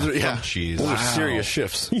cheese. Yeah, from cheese. Those are serious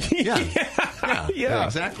shifts. Yeah,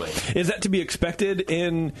 exactly. Is that to be expected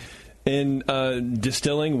in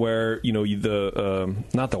distilling, where the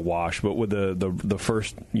not the wash, but with the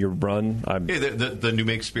first your run? The new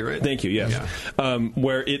make spirit. Thank you. Yes,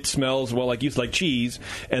 where it smells like cheese,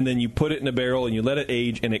 and then you put it in a barrel and you let it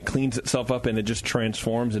age, and it cleans itself up and it just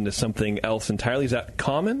transforms into something else entirely. Is that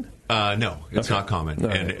common? No, it's not common,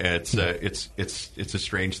 Okay. and it's a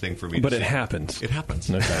strange thing for me. But to it say. happens. It happens.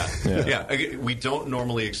 Okay. Yeah, we don't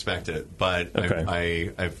normally expect it, but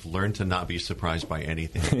I've learned to not be surprised by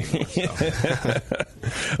anything anymore. So.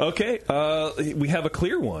 Okay, we have a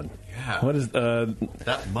clear one. Yeah. What is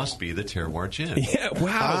that? Must be the terroir gin. Yeah.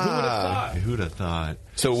 Wow. Who'd have thought?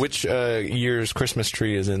 So which year's Christmas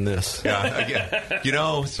tree is in this? Yeah.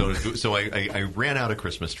 So I ran out of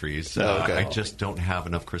Christmas trees. I just don't have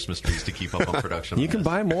enough Christmas trees to keep up on production. You can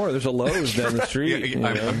buy more. There's a Lowe's down the street.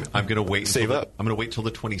 I'm going to wait. Save up. I'm going to wait till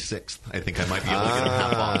the 26th. I think I might be able to get them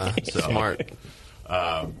half off. So. Smart.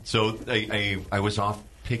 So I was off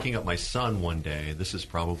picking up my son one day. This is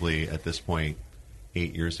probably at this point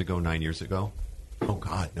 9 years ago. Oh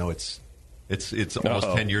God, no, it's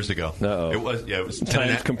almost 10 years ago. Uh-oh. It was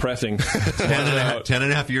Time's compressing. 10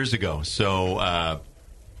 and a half years ago. So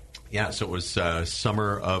so it was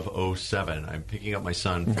summer of 07. I'm picking up my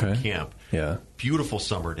son from camp. Yeah. Beautiful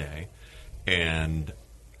summer day. And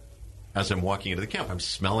as I'm walking into the camp, I'm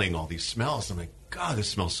smelling all these smells. I'm like, God, this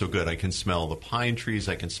smells so good. I can smell the pine trees.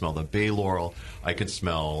 I can smell the bay laurel. I can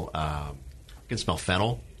smell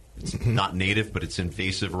fennel. It's not native, but it's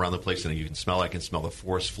invasive around the place, and I can smell the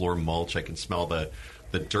forest floor mulch. I can smell the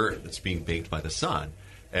dirt that's being baked by the sun.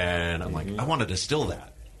 And I'm like, I want to distill that.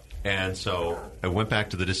 And so I went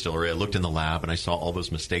back to the distillery. I looked in the lab, and I saw all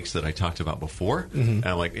those mistakes that I talked about before. And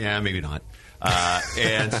I'm like, maybe not.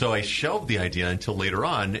 And so I shelved the idea until later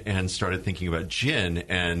on and started thinking about gin,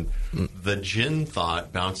 and the gin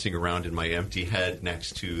thought bouncing around in my empty head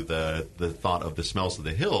next to the thought of the smells of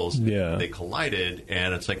the hills. Yeah. They collided,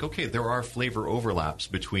 and it's like, okay, there are flavor overlaps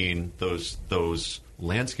between those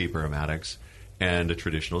landscape aromatics and a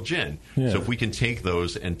traditional gin. Yeah. So if we can take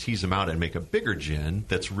those and tease them out and make a bigger gin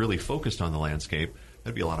that's really focused on the landscape,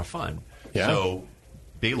 that'd be a lot of fun. Yeah. So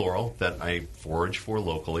bay laurel that I forage for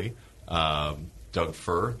locally, Doug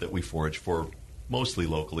fir that we forage for mostly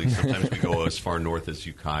locally. Sometimes we go as far north as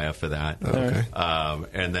Ukiah for that. Okay.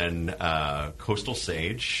 And then coastal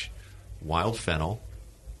sage, wild fennel,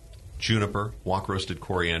 juniper, wok roasted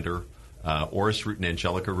coriander, orris root and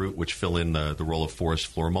angelica root, which fill in the role of forest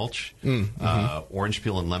floor mulch, orange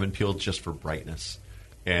peel and lemon peel just for brightness.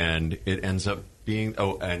 And it ends up being,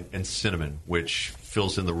 and cinnamon, which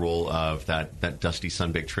fills in the role of that dusty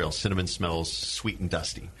sun-baked trail. Cinnamon smells sweet and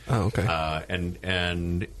dusty. Oh, okay.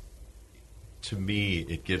 And to me,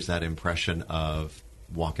 it gives that impression of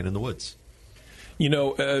walking in the woods.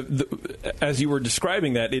 As you were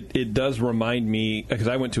describing that, it does remind me, because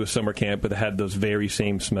I went to a summer camp that had those very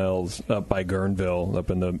same smells up by Guerneville,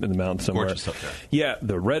 up in the mountains somewhere. Gorgeous up there. Yeah,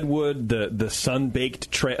 the redwood, the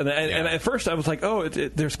sun-baked trail. And at first I was like,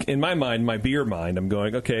 there's, in my mind, my beer mind, I'm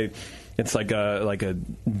going, okay, it's like a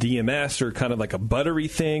DMS or kind of like a buttery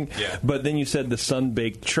thing. Yeah. But then you said the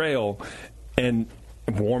sun-baked trail, and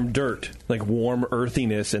warm dirt, like warm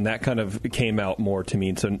earthiness, and that kind of came out more to me.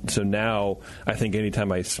 And so now I think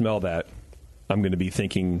anytime I smell that, I'm going to be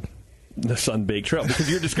thinking the sun-baked trail, because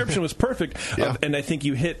your description was perfect. Yeah. And I think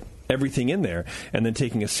you hit everything in there. And then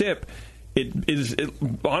taking a sip, it is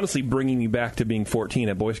honestly bringing me back to being 14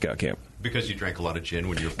 at Boy Scout camp. Because you drank a lot of gin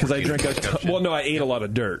when you were 14? Because I drank a ton. Well, no, I ate a lot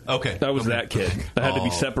of dirt. Okay. I was that kid. I had to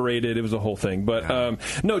be separated. It was a whole thing. But,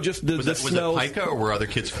 no, just the was smells. Was it pica, or were other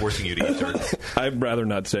kids forcing you to eat dirt? I'd rather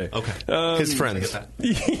not say. Okay. His friends.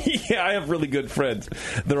 Yeah, I have really good friends.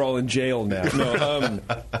 They're all in jail now. No,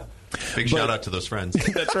 Big shout out to those friends.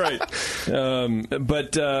 That's right.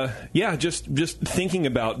 Yeah, just thinking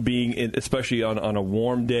about being, especially on a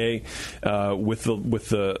warm day, with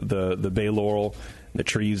the bay laurel, the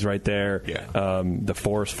trees right there, the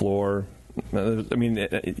forest floor. I mean,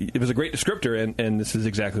 it was a great descriptor, and this is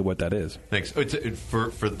exactly what that is. Thanks.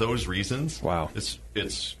 For those reasons, wow,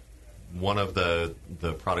 it's one of the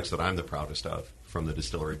products that I'm the proudest of from the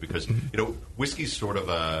distillery, because whiskey's sort of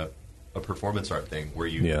a performance art thing where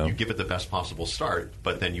you give it the best possible start,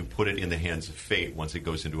 but then you put it in the hands of fate once it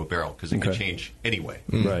goes into a barrel, because it can change anyway.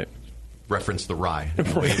 Right. Reference the rye.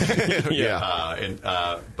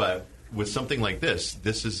 But with something like this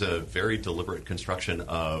is a very deliberate construction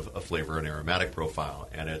of a flavor and aromatic profile,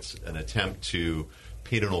 and it's an attempt to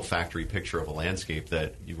paint an olfactory picture of a landscape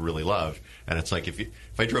that you really love. And it's like if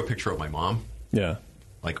I drew a picture of my mom,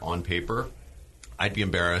 like on paper, I'd be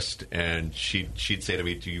embarrassed, and she'd say to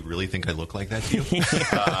me, "Do you really think I look like that to you?"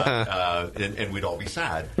 And we'd all be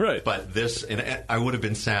sad. Right. But and I would have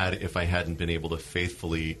been sad if I hadn't been able to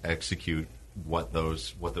faithfully execute what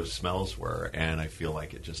those smells were, and I feel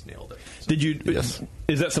like it just nailed it. So, did you? Yes.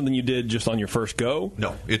 Is that something you did just on your first go?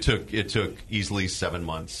 No, it took easily 7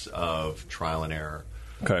 months of trial and error.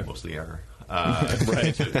 Okay. Mostly error.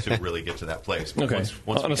 Right. to really get to that place. But okay.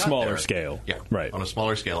 Once on a smaller scale. Yeah. Right. On a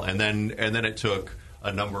smaller scale, and then it took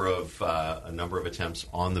a number of attempts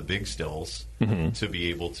on the big stills to be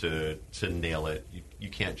able to nail it. You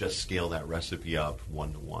can't just scale that recipe up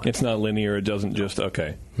 1-to-1. It's not linear. It doesn't just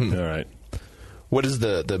okay. All right. What is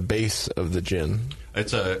the base of the gin?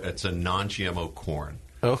 It's a non-GMO corn.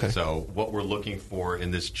 Okay. So what we're looking for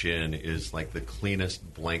in this gin is like the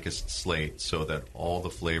cleanest, blankest slate, so that all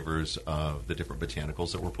the flavors of the different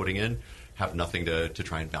botanicals that we're putting in have nothing to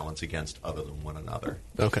try and balance against other than one another.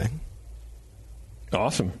 Okay.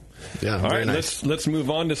 Awesome. Yeah. All right. Nice. Let's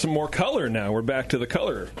move on to some more color now. We're back to the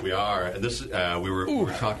color. We are. This we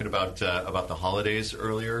were talking about the holidays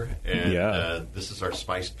earlier, and this is our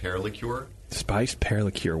spiced pear liqueur. Spiced pear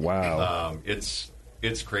liqueur. Wow. It's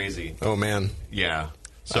crazy. Oh man. Yeah.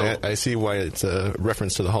 So I see why it's a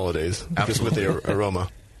reference to the holidays, just with the aroma.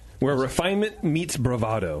 Where refinement meets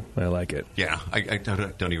bravado. I like it. Yeah. I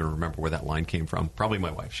don't even remember where that line came from. Probably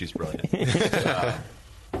my wife. She's brilliant.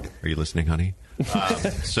 Are you listening, honey?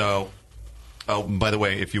 By the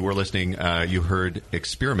way, if you were listening, you heard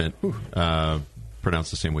experiment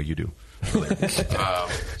pronounced the same way you do.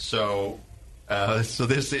 So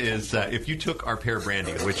this is if you took our pear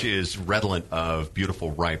brandy, which is redolent of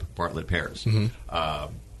beautiful ripe Bartlett pears,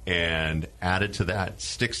 and added to that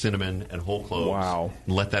stick cinnamon and whole cloves,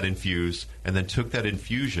 and let that infuse, and then took that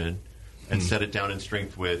infusion and set it down in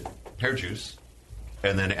strength with pear juice,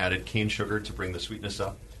 and then added cane sugar to bring the sweetness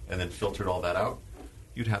up, and then filtered all that out,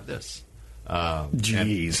 you'd have this.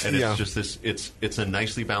 Jeez. And it's just this, it's a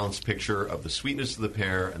nicely balanced picture of the sweetness of the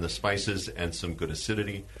pear and the spices and some good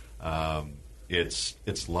acidity.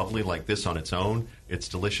 It's lovely like this on its own. It's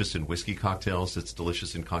delicious in whiskey cocktails. It's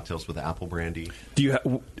delicious in cocktails with apple brandy. Do you?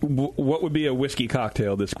 What would be a whiskey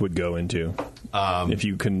cocktail this would go into? If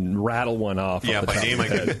you can rattle one off. Yeah, off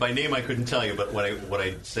the by name I couldn't tell you, but what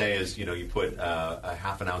I'd say is, you put a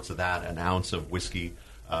half an ounce of that, an ounce of whiskey,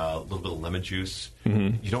 a little bit of lemon juice.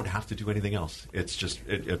 You don't have to do anything else. It's just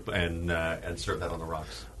and serve that on the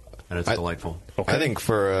rocks. And it's delightful. Okay. I think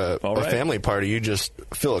for a family party, you just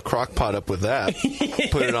fill a crock pot up with that,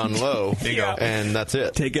 put it on low, and that's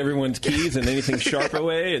it. Take everyone's keys and anything sharp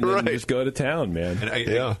away, and then just go to town, man.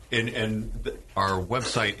 And our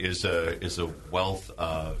website is a wealth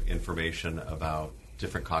of information about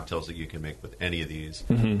different cocktails that you can make with any of these.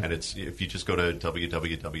 And it's if you just go to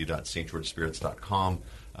www.stgeorgespirits.com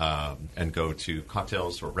and go to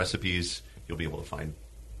cocktails or recipes, you'll be able to find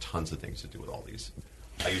tons of things to do with all these.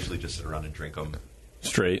 I usually just sit around and drink them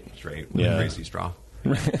straight with a crazy straw.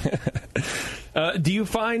 Do you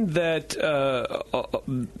find that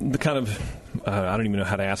the kind of I don't even know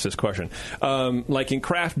how to ask this question. Like in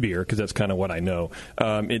craft beer, because that's kind of what I know.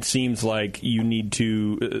 It seems like you need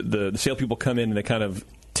to the salespeople come in and they kind of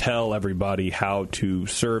tell everybody how to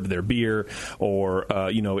serve their beer, or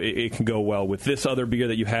it can go well with this other beer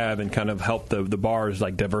that you have, and kind of help the bars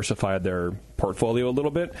like diversify their portfolio a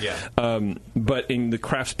little bit. But in the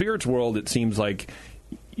craft spirits world, it seems like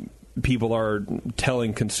people are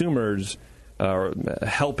telling consumers or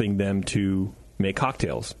helping them to make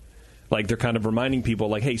cocktails. Like they're kind of reminding people,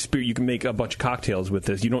 like, hey, Spirit, you can make a bunch of cocktails with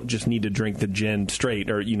this. You don't just need to drink the gin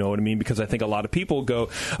straight, or you know what I mean? Because I think a lot of people go,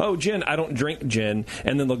 oh, gin, I don't drink gin,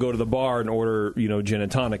 and then they'll go to the bar and order, gin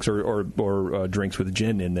and tonics or drinks with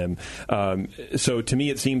gin in them. So to me,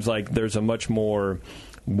 it seems like there's a much more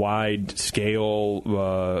wide scale,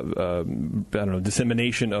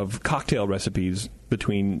 dissemination of cocktail recipes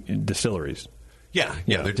between distilleries. Yeah,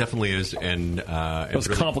 there definitely is, and it was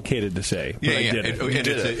really complicated to say. But I did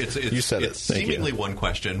it. You said it. It's seemingly one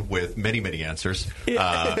question with many answers,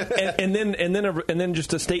 and then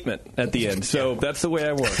just a statement at the end. So that's the way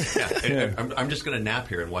I work. I'm just going to nap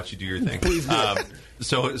here and watch you do your thing. Please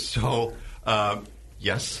do.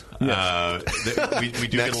 Yes, we do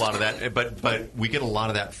get a lot of that, but we get a lot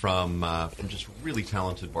of that from just really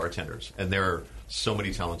talented bartenders, and there are so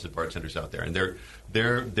many talented bartenders out there, and they're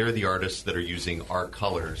the artists that are using our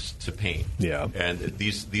colors to paint. Yeah, and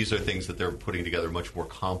these are things that they're putting together much more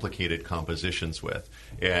complicated compositions with,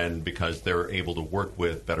 and because they're able to work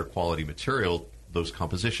with better quality material, those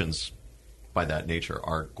compositions by that nature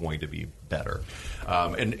are going to be better.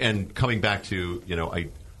 And coming back to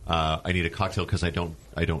I need a cocktail because I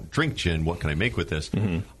don't drink gin. What can I make with this?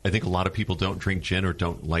 Mm-hmm. I think a lot of people don't drink gin or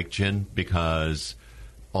don't like gin because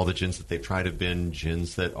all the gins that they've tried have been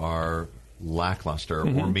gins that are lackluster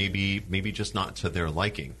or maybe just not to their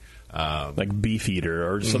liking. Like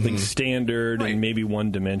Beefeater or something standard and maybe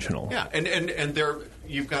one-dimensional. Yeah, and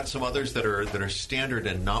you've got some others that are standard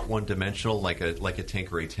and not one-dimensional, like a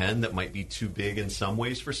Tanqueray 10 that might be too big in some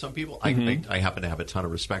ways for some people. I happen to have a ton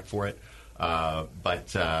of respect for it.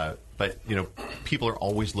 But people are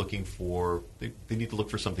always looking for they need to look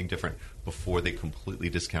for something different before they completely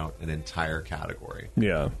discount an entire category.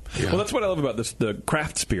 Yeah. Well, that's what I love about the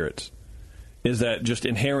craft spirits is that just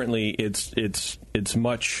inherently it's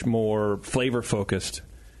much more flavor focused,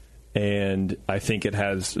 and I think it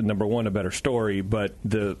has, number one, a better story, but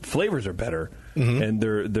the flavors are better, and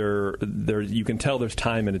they're you can tell there's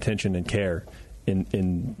time and attention and care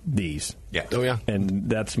in these. Yeah. Oh yeah. And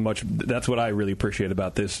that's what I really appreciate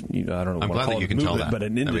about this. I don't know. I'm glad that you can tell that, but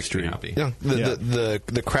an industry. That makes me happy. Yeah.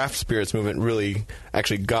 The craft spirits movement really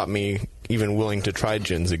actually got me even willing to try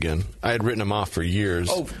gins again. I had written them off for years.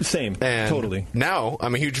 Oh, same. And totally. Now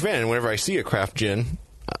I'm a huge fan, and whenever I see a craft gin,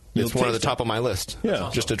 it's one of the top of my list. Yeah.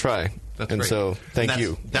 Just to try. That's and great. So thank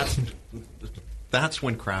you. That's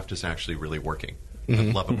when craft is actually really working. I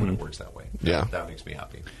love it when it works that way. Yeah. That makes me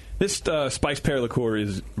happy. This spice pear liqueur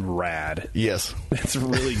is rad. Yes. It's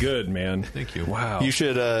really good, man. Thank you. Wow. You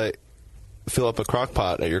should fill up a crock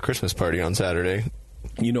pot at your Christmas party on Saturday.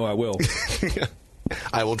 You know I will.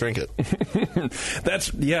 I will drink it.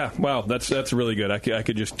 That's really good. I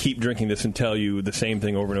could just keep drinking this and tell you the same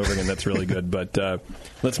thing over and over again. That's really good. But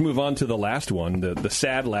let's move on to the last one, the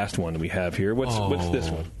sad last one we have here. What's this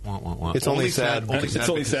one? It's only sad. It's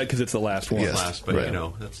only sad because it's the last one. Yes. But right.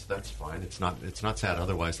 that's fine. It's not sad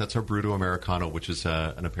otherwise. That's our Bruto Americano, which is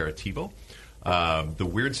an aperitivo. The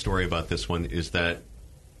weird story about this one is that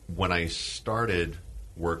when I started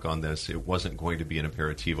work on this, it wasn't going to be an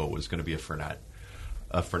aperitivo. It was going to be a Fernet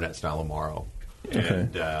style Amaro. Okay.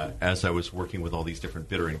 And as I was working with all these different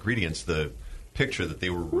bitter ingredients, the picture that they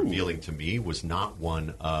were revealing to me was not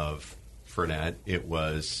one of Fernet. It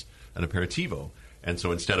was an aperitivo. And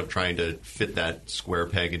so instead of trying to fit that square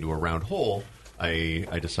peg into a round hole,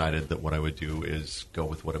 I decided that what I would do is go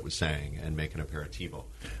with what it was saying and make an aperitivo.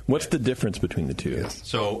 What's the difference between the two? Yes.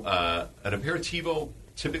 So an aperitivo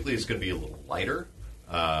typically is going to be a little lighter.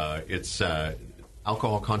 Its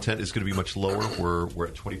alcohol content is going to be much lower. We're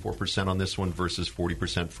at 24% on this one versus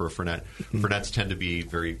 40% for a Fernet. Fernets tend to be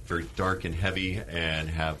very, very dark and heavy and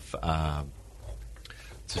have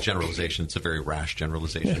it's a generalization. It's a very rash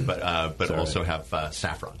generalization, but also have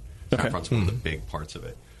saffron. Saffron's one of the big parts of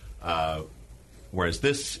it. Whereas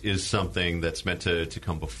this is something that's meant to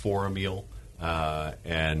come before a meal,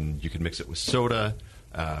 and you can mix it with soda.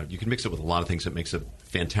 You can mix it with a lot of things that makes a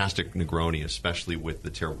fantastic Negroni, especially with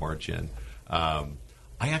the terroir gin.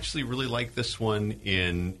 I actually really like this one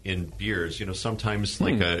in beers. You know, sometimes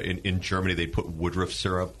in Germany they put Woodruff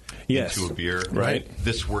syrup into a beer. Right.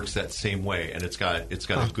 This works that same way, and it's got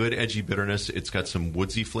a good edgy bitterness. It's got some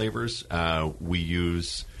woodsy flavors. We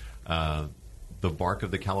use the bark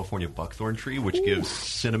of the California buckthorn tree, which gives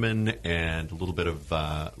cinnamon and a little bit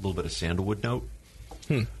of sandalwood note.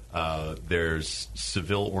 There's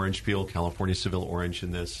Seville orange peel, California Seville orange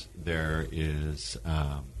in this. There is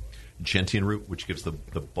gentian root, which gives the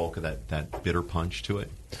bulk of that bitter punch to it.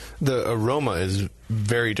 The aroma is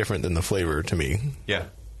very different than the flavor to me. Yeah.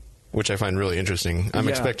 Which I find really interesting. I'm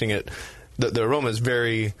expecting it. The aroma is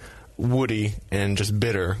very woody and just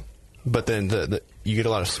bitter, but then you get a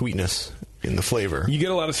lot of sweetness in the flavor. You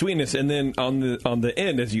get a lot of sweetness, and then on the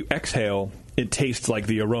end, as you exhale, it tastes like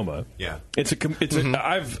the aroma. Yeah.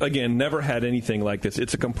 I've, again, never had anything like this.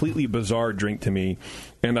 It's a completely bizarre drink to me,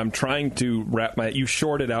 and I'm trying to you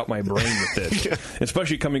shorted out my brain with this, Yeah.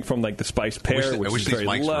 especially coming from like the spiced pear, which I wish is these very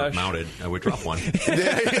mics lush. were mounted. I would drop one.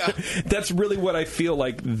 That's really what I feel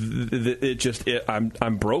like.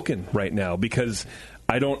 I'm broken right now because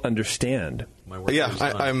I don't understand. Yeah,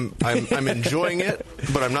 I'm enjoying it,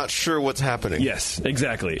 but I'm not sure what's happening. Yes,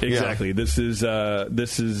 exactly. Yeah. This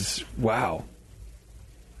is wow.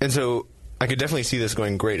 And so I could definitely see this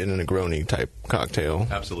going great in a Negroni type cocktail.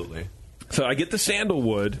 Absolutely. So I get the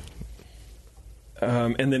sandalwood,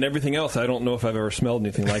 and then everything else. I don't know if I've ever smelled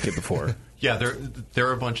anything like it before. Yeah, there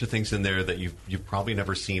are a bunch of things in there that you've probably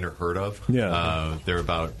never seen or heard of. Yeah. There are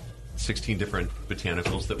about 16 different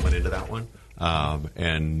botanicals that went into that one.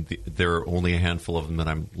 And there are only a handful of them that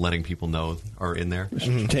I'm letting people know are in there.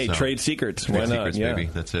 Hey, trade secrets. Why not? Secrets, Yeah. baby.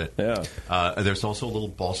 That's it. Yeah. There's also a little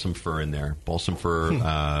balsam fir in there. Balsam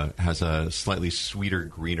fir has a slightly sweeter,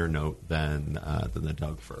 greener note than the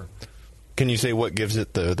Doug fir. Can you say what gives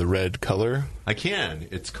it the red color? I can.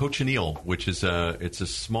 It's cochineal, which is it's a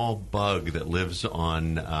small bug that lives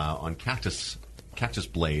on cactus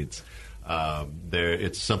blades.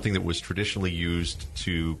 It's something that was traditionally used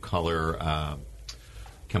to color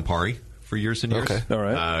Campari for years and years. Okay. All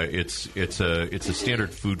right. It's a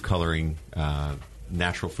standard food coloring,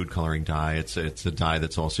 natural food coloring dye. It's a dye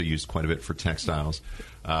that's also used quite a bit for textiles.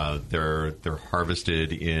 They're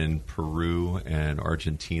harvested in Peru and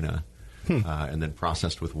Argentina. And then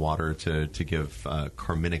processed with water to give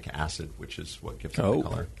carminic acid, which is what gives it the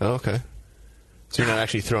color. Oh, okay. So you're not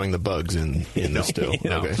actually throwing the bugs in the still.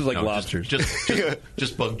 No, Okay. just like lobsters.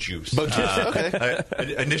 Just bug juice. Bug juice.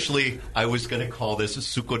 Okay. Initially, I was going to call this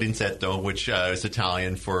succo d'insetto, which is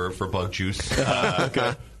Italian for bug juice.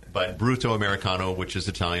 Okay. But Brutto Americano, which is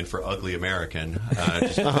Italian for ugly American,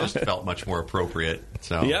 just felt much more appropriate.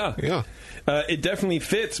 So Yeah. It definitely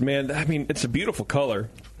fits, man. I mean, it's a beautiful color.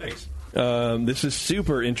 Thanks. This is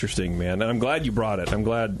super interesting, man. And I'm glad you brought it.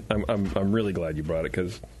 I'm really glad you brought it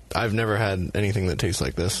because I've never had anything that tastes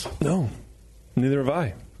like this. no, neither have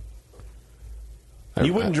I.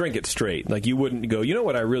 You wouldn't drink it straight. Like you wouldn't go, you know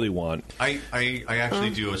what I really want? I actually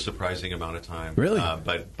do a surprising amount of time. Really?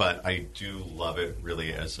 But I do love it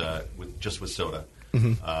really as with soda.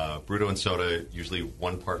 Mm-hmm. Brutto and soda, usually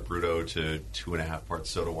 1 part Brutto to 2.5 parts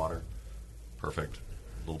soda water. Perfect.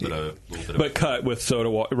 A little bit But cut with soda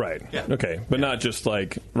water, right? Yeah. Okay, but not just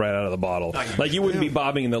like right out of the bottle. Like you wouldn't be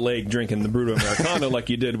bobbing in the lake drinking the Brutto Americano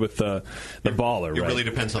like you did with the baller, It right? really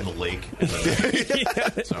depends on the lake.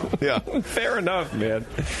 Yeah. Fair enough, man.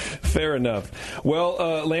 Fair enough.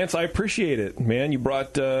 Well, Lance, I appreciate it, man. You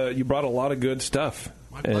brought a lot of good stuff,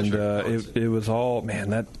 My pleasure. and it was all,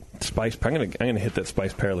 man. That spice. I'm gonna hit that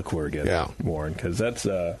spice pear liqueur again, Yeah. Warren, because that's.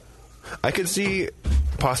 I could see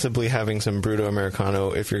possibly having some Brutto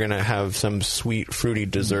Americano if you're going to have some sweet, fruity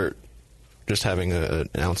dessert. Just having an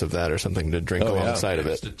ounce of that or something to drink alongside of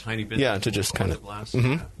it. Just a tiny bit. Yeah, to just kind of. glass.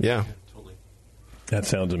 Yeah. Totally. That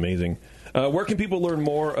sounds amazing. Where can people learn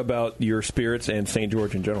more about your spirits and St.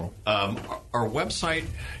 George in general? Our website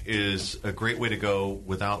is a great way to go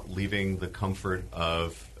without leaving the comfort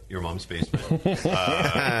of your mom's basement. You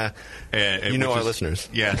know our listeners.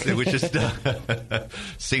 Yes, which is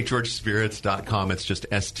stgeorgespirits.com. It's just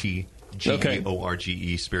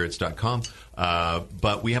STGEORGE spirits.com.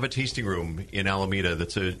 But we have a tasting room in Alameda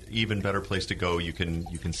that's an even better place to go. You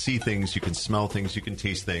can see things, you can smell things, you can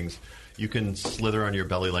taste things. You can slither on your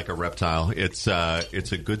belly like a reptile. It's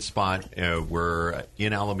a good spot. We're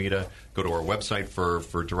in Alameda. Go to our website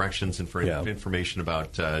for directions and for information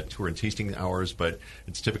about tour and tasting hours. But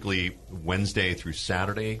it's typically Wednesday through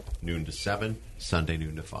Saturday, noon to 7, Sunday,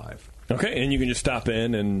 noon to 5. Okay, and you can just stop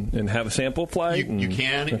in and have a sample flight? You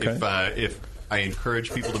can. Okay. If I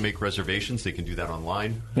encourage people to make reservations, they can do that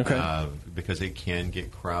online. Okay. Because they can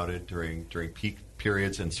get crowded during peak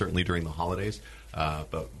periods and certainly during the holidays.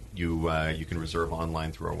 But you can reserve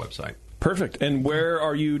online through our website. Perfect. And where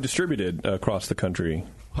are you distributed across the country?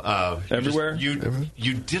 Everywhere? You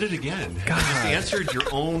did it again. God. You just answered your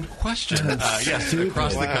own question. Yes,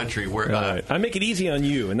 across the country. Where right. I make it easy on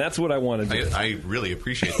you, and that's what I want to do. I really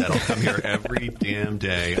appreciate that. I'll come here every damn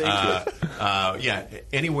day. Thank you. Yeah,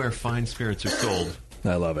 anywhere fine spirits are sold.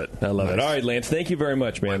 I love it. I love it. All right, Lance, thank you very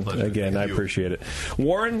much, man. My pleasure. Again, I Thank you. appreciate it.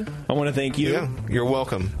 Warren, I want to thank you. Yeah, you're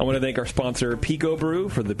welcome. I want to thank our sponsor, Pico Brew,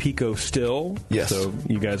 for the Pico Still. Yes. So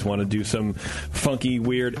you guys want to do some funky,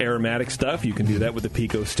 weird, aromatic stuff, you can do that with the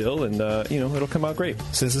Pico Still, and, it'll come out great.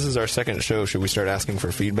 Since this is our second show, should we start asking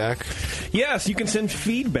for feedback? Yes, you can send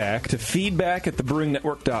feedback to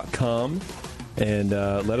feedback@thebrewingnetwork.com. And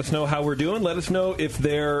let us know how we're doing. Let us know if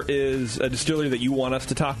there is a distillery that you want us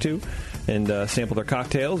to talk to and sample their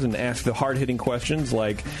cocktails and ask the hard-hitting questions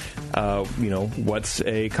like, what's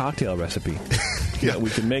a cocktail recipe that we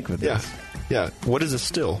can make with this? Yeah. What is a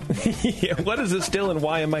still? Yeah, what is a still and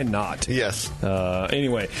why am I not? Yes.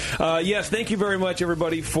 Anyway, yes, thank you very much,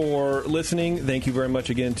 everybody, for listening. Thank you very much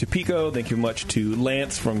again to Pico. Thank you much to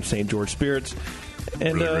Lance from St. George Spirits.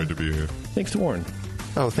 And Really great to be here. Thanks to Warren.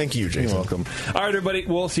 Oh, thank you, Jason. You're welcome. All right, everybody.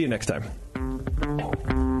 We'll see you next time.